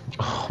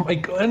 Oh my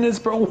goodness,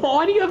 bro.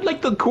 Why do you have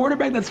like the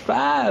quarterback that's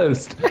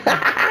fast?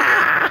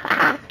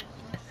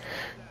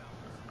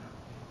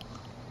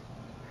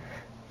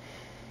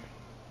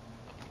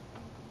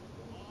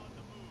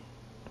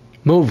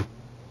 Move.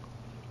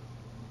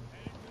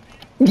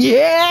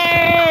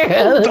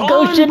 Yeah! Let's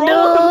go, Done, bro.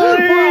 We're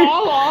Shador!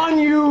 all on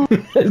you.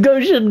 Let's go,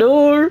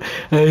 Shador!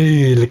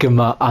 Hey, look at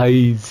my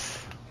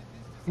eyes.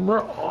 We're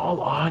all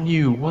on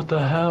you. What the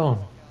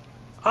hell?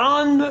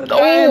 On the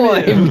Oh,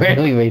 I damn it.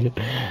 barely made it.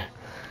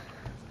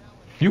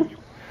 You.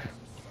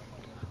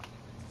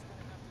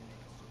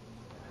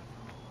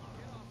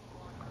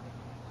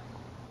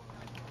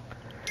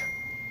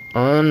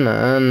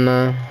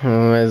 Anna,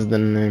 who is the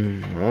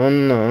name?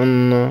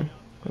 Anna,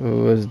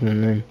 who is the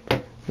name?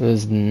 Who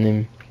is the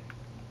name?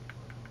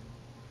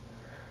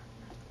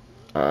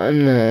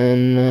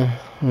 Anna,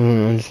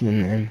 who is the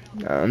name?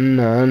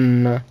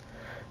 Anna,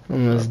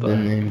 who is the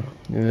name?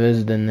 Who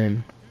is the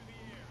name?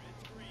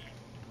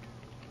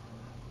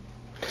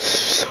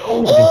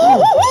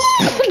 Oh,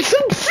 it's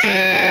a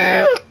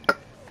pick!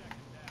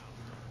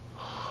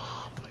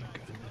 Oh my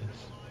goodness.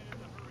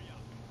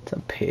 It's a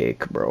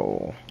pick,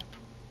 bro.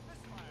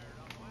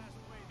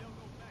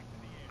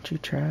 You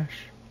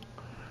trash.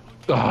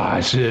 Ah,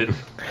 shit.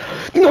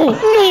 No!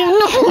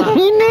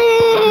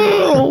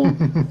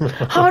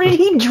 How did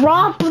he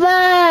drop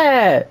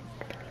that?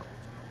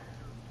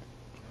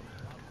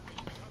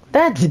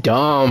 That's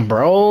dumb,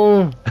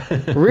 bro.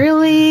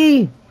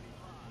 Really?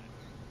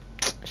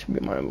 Should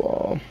be my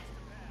ball.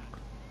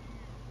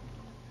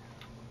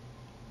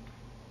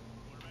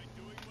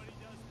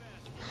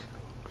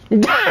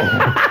 You're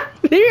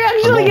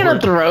actually gonna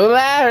throw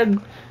that?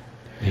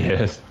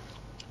 Yes.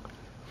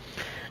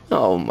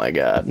 Oh my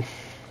god.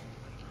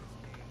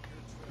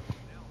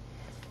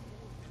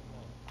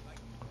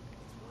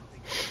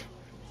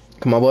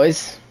 Come on,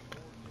 boys.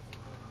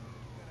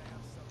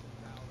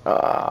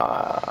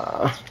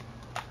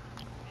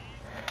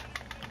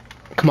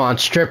 Come on,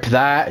 strip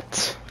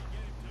that.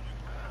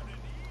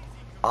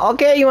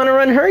 Okay, you wanna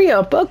run? Hurry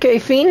up. Okay,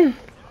 Fiend.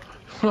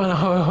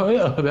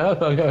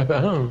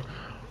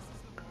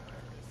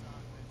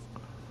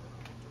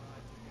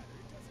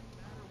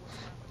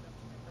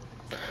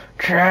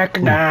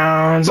 Track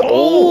downs.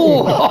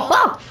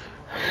 Oh!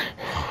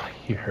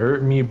 You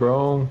hurt me,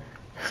 bro.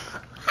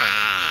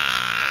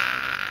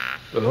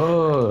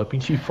 Ugh,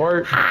 pinchy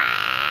fart.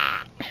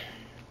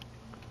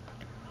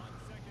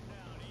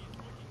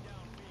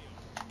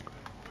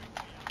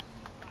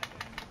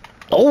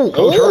 Oh,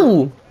 Coach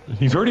oh!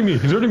 He's hurting me.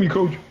 He's hurting me,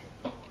 coach.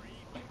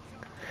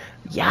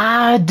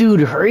 Yeah, dude,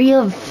 hurry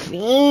up,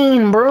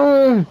 Fiend,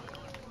 bro.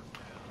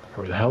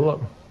 Hurry the hell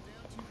up.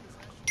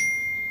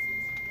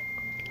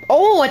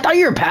 Oh, I thought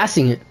you were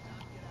passing it.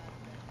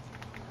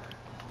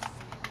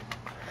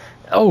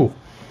 Oh.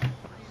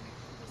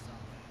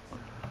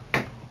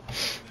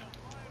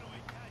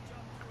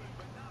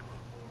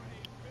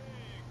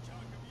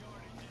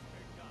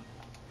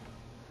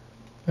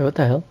 Wait, what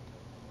the hell?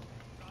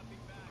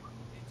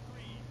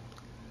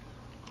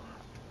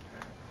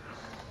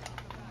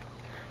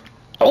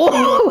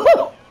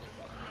 Oh!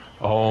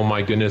 Oh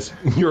my goodness.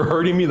 You're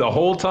hurting me the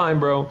whole time,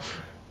 bro.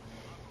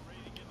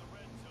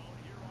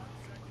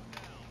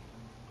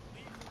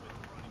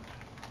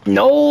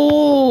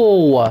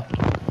 No!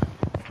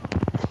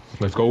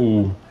 Let's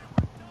go.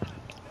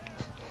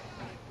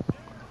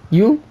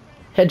 You,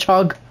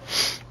 hedgehog.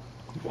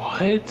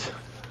 What?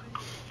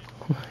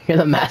 You're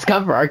the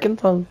mascot for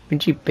Arkansas,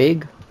 pinchy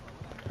pig.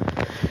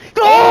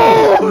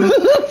 Oh!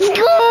 Let's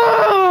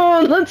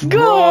go! Let's go!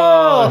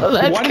 Bruh,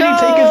 Let's why go! did he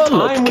take his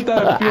time Let's with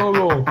that field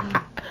goal?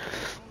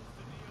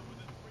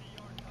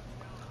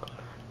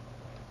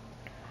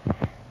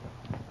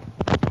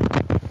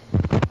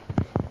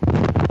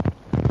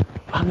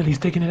 And then he's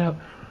taking it out.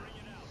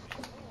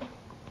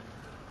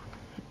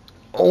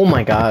 Oh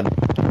my god.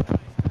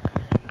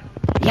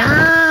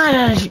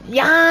 Yeah!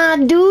 Yeah,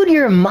 dude,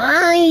 you're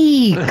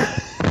Mike!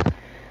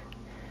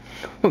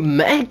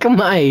 Mac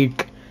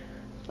Mike!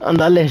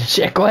 Andale,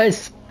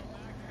 checkwas.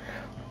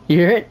 You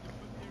hear it?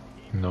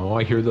 No,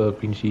 I hear the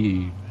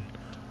pinchy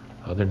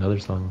another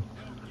song.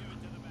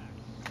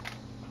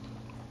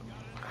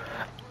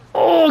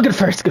 Oh, good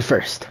first, good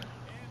first.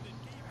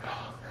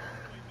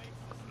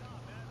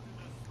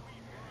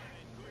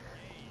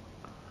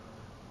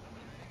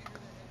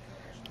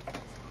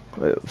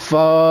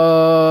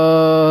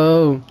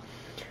 Phone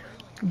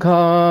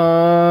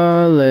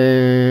calling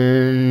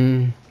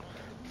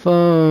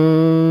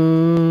phone.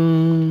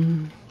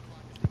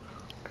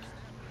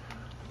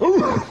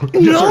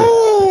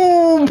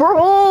 No,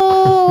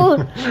 bro.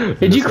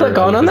 Did you click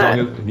on that?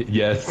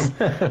 Yes. It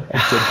said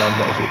down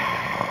that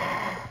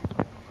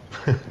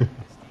shit.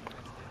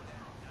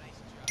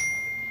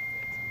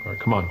 Alright,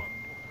 come on.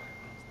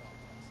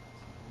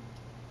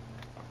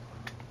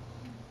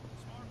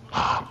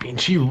 Ah,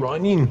 Pinchy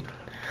running.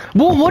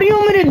 Well, what do you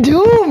want me to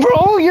do,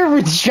 bro?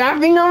 You're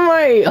strapping on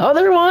my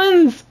other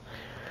ones.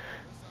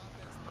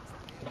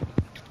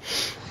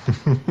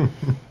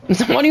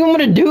 So what do you want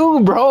me to do,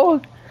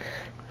 bro?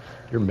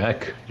 You're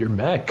mech. You're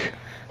mech.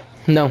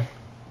 No.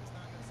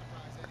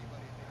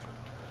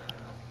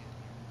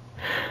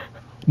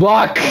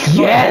 Block.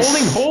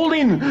 Yes.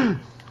 Holding.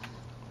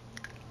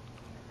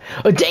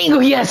 Oh, Dango.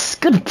 Yes.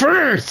 Good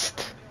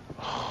first.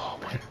 Oh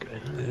my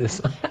goodness.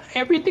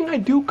 Everything I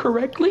do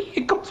correctly,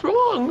 it goes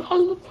wrong.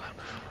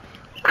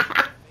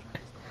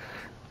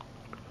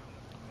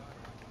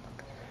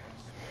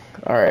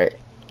 All right.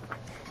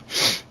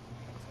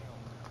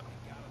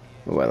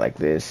 Oh, I like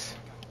this.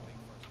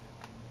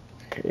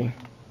 Okay.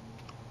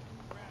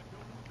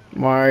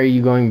 Why are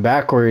you going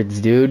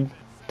backwards, dude?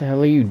 What the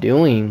hell are you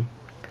doing?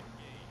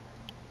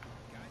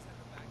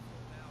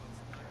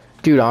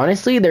 Dude,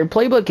 honestly, their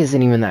playbook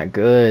isn't even that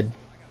good.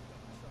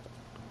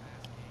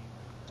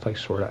 It's like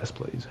short ass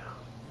plays.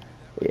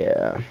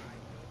 Yeah.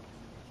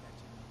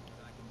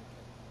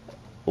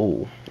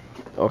 Oh.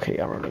 Okay,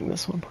 I'm running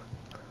this one.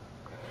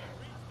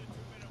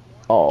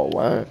 Oh,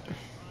 what?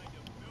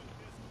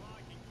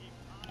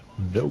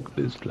 Milk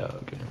this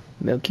clock.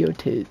 Milk your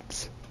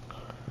tits.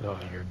 No,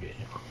 you're gay.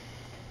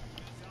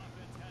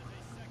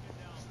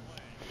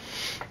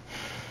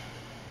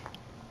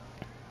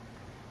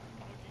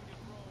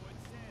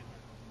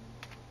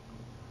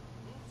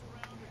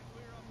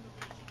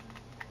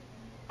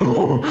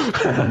 No!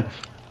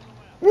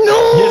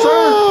 Yes,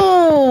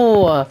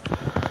 sir!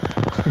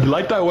 You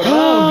like that one?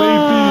 Oh,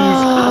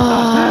 babies!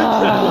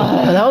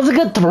 That was a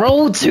good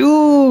throw,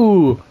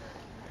 too!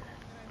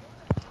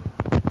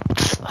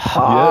 Yes,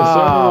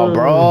 sir.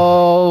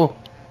 Bro!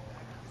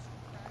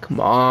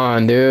 Come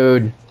on,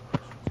 dude.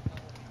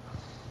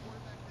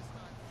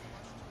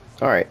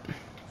 Alright.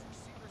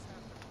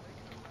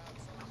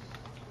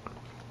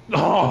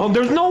 Oh,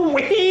 there's no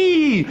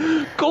way!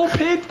 Go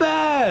pick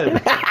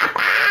that!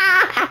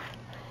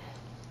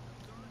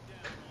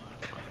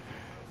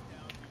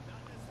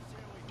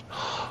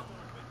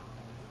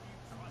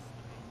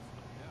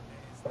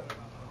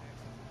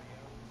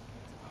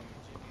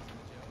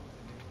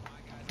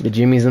 The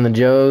Jimmys and the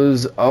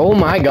Joes. Oh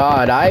my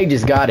god, I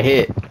just got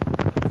hit.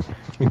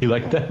 You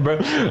like that, bro?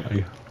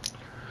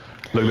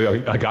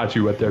 Look, I got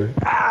you right there.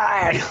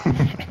 Ah!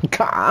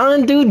 Come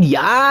on, dude.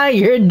 Yeah,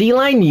 you're a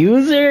D-line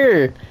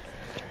user.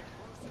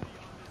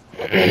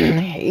 I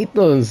hate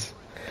those.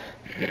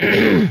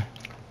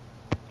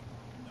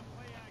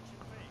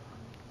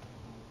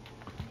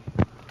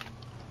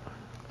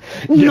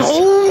 No!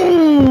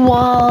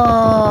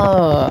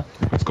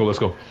 Let's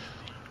go.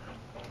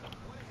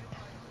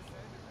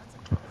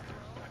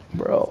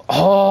 Bro.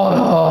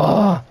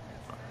 Oh!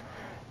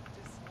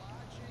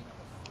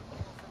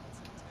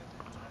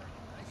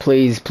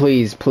 Please,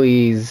 please,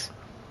 please.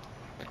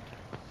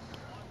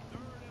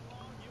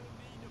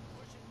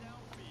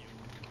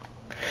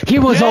 He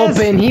was Yes!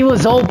 open. He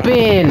was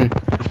open.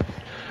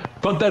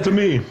 Punt that to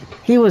me.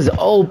 He was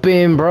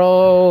open,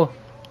 bro.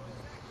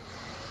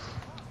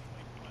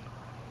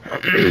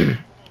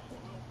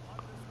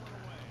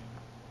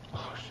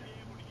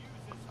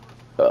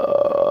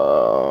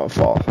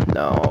 Fall.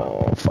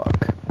 No,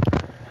 fuck.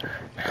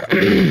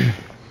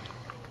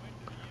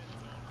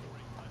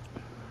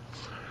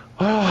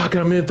 Oh, I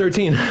got a minute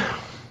 13.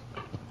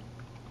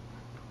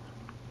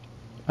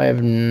 I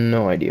have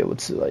no idea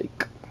what's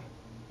like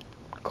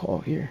call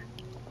here.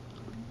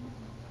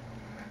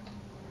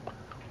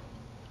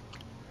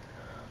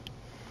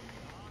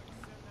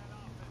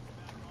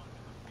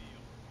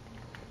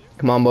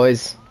 Come on,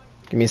 boys.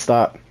 Give me a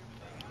stop.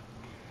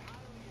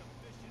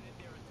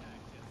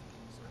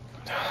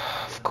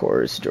 Of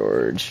course,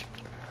 George.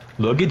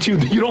 Look at you.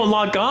 You don't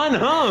lock on,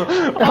 huh?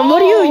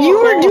 What are you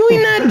were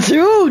doing that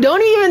too.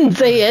 Don't even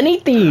say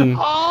anything.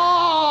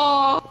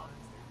 Oh!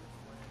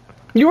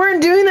 You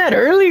weren't doing that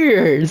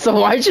earlier, so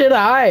why should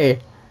I?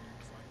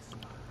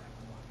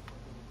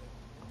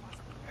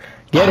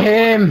 Get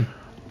him.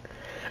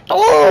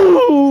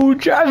 Oh,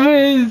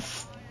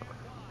 Travis.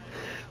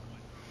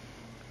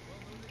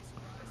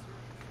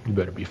 You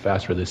better be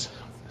fast for this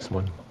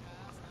one.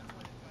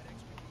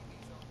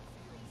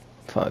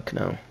 Fuck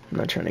no. I'm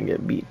not trying to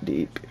get beat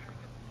deep.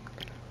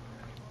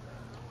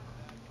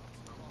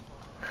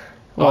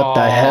 What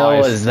the hell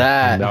was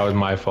that? That was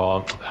my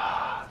fault.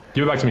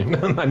 Give it back to me.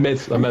 I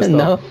messed up.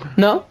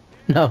 No.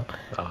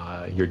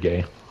 You're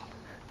gay.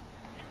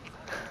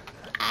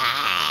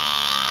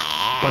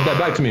 Put that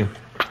back to me.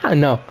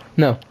 No.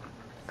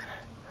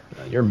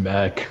 You're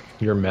mech.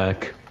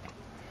 That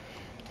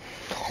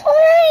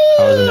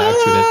was an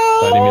accident.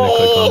 I didn't mean to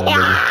click on that,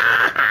 baby.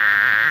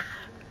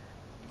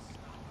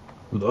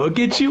 Look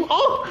at you.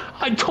 Oh,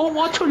 I don't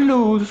want to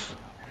lose.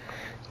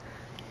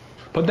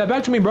 Put that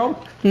back to me, bro.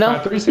 No.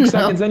 36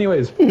 seconds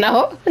anyways.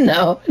 No.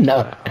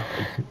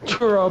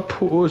 You're a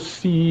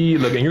pussy.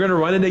 Look, and you're gonna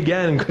run it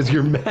again because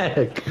you're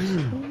mech.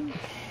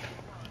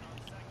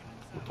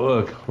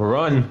 Look,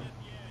 run.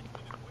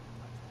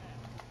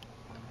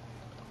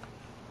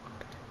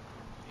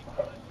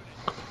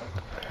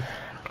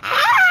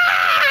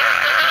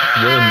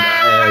 You're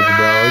mech,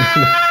 bro.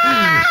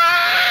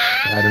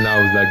 I don't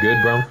know. Was that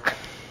good, bro?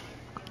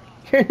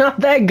 You're not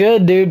that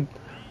good, dude.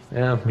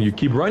 Yeah, you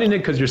keep running it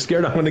because you're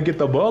scared I'm gonna get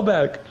the ball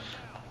back.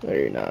 No,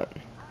 you're not.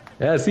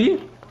 Yeah,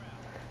 see?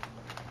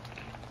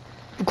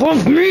 Come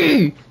with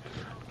me!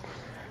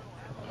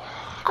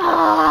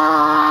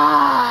 Ah!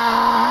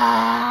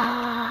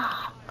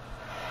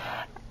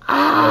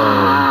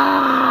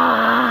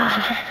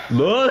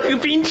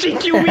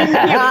 cheek, you weenie.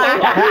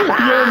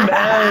 You're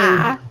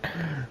mad.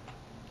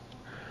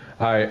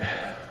 Alright.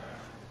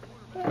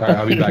 Alright,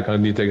 I'll be back. I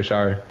need to take a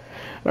shower.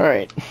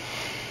 Alright.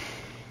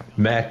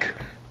 Mech.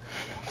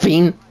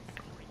 Fiend.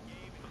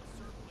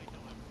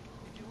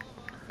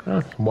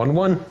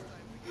 1-1.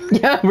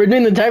 Yeah, we're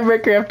doing the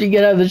tiebreaker after you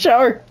get out of the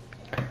shower.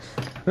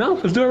 No,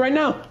 let's do it right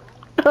now.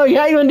 Oh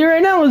yeah, you wanna do it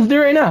right now? Let's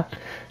do it right now.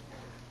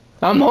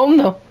 I'm home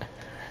though.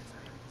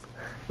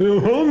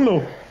 Oh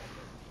no.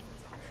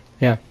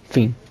 Yeah,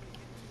 Fiend.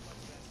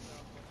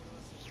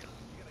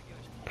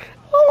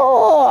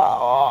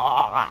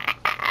 Oh.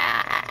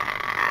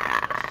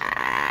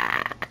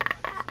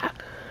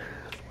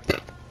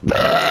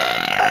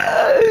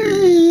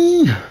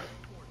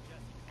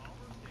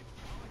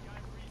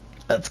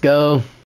 Let's go.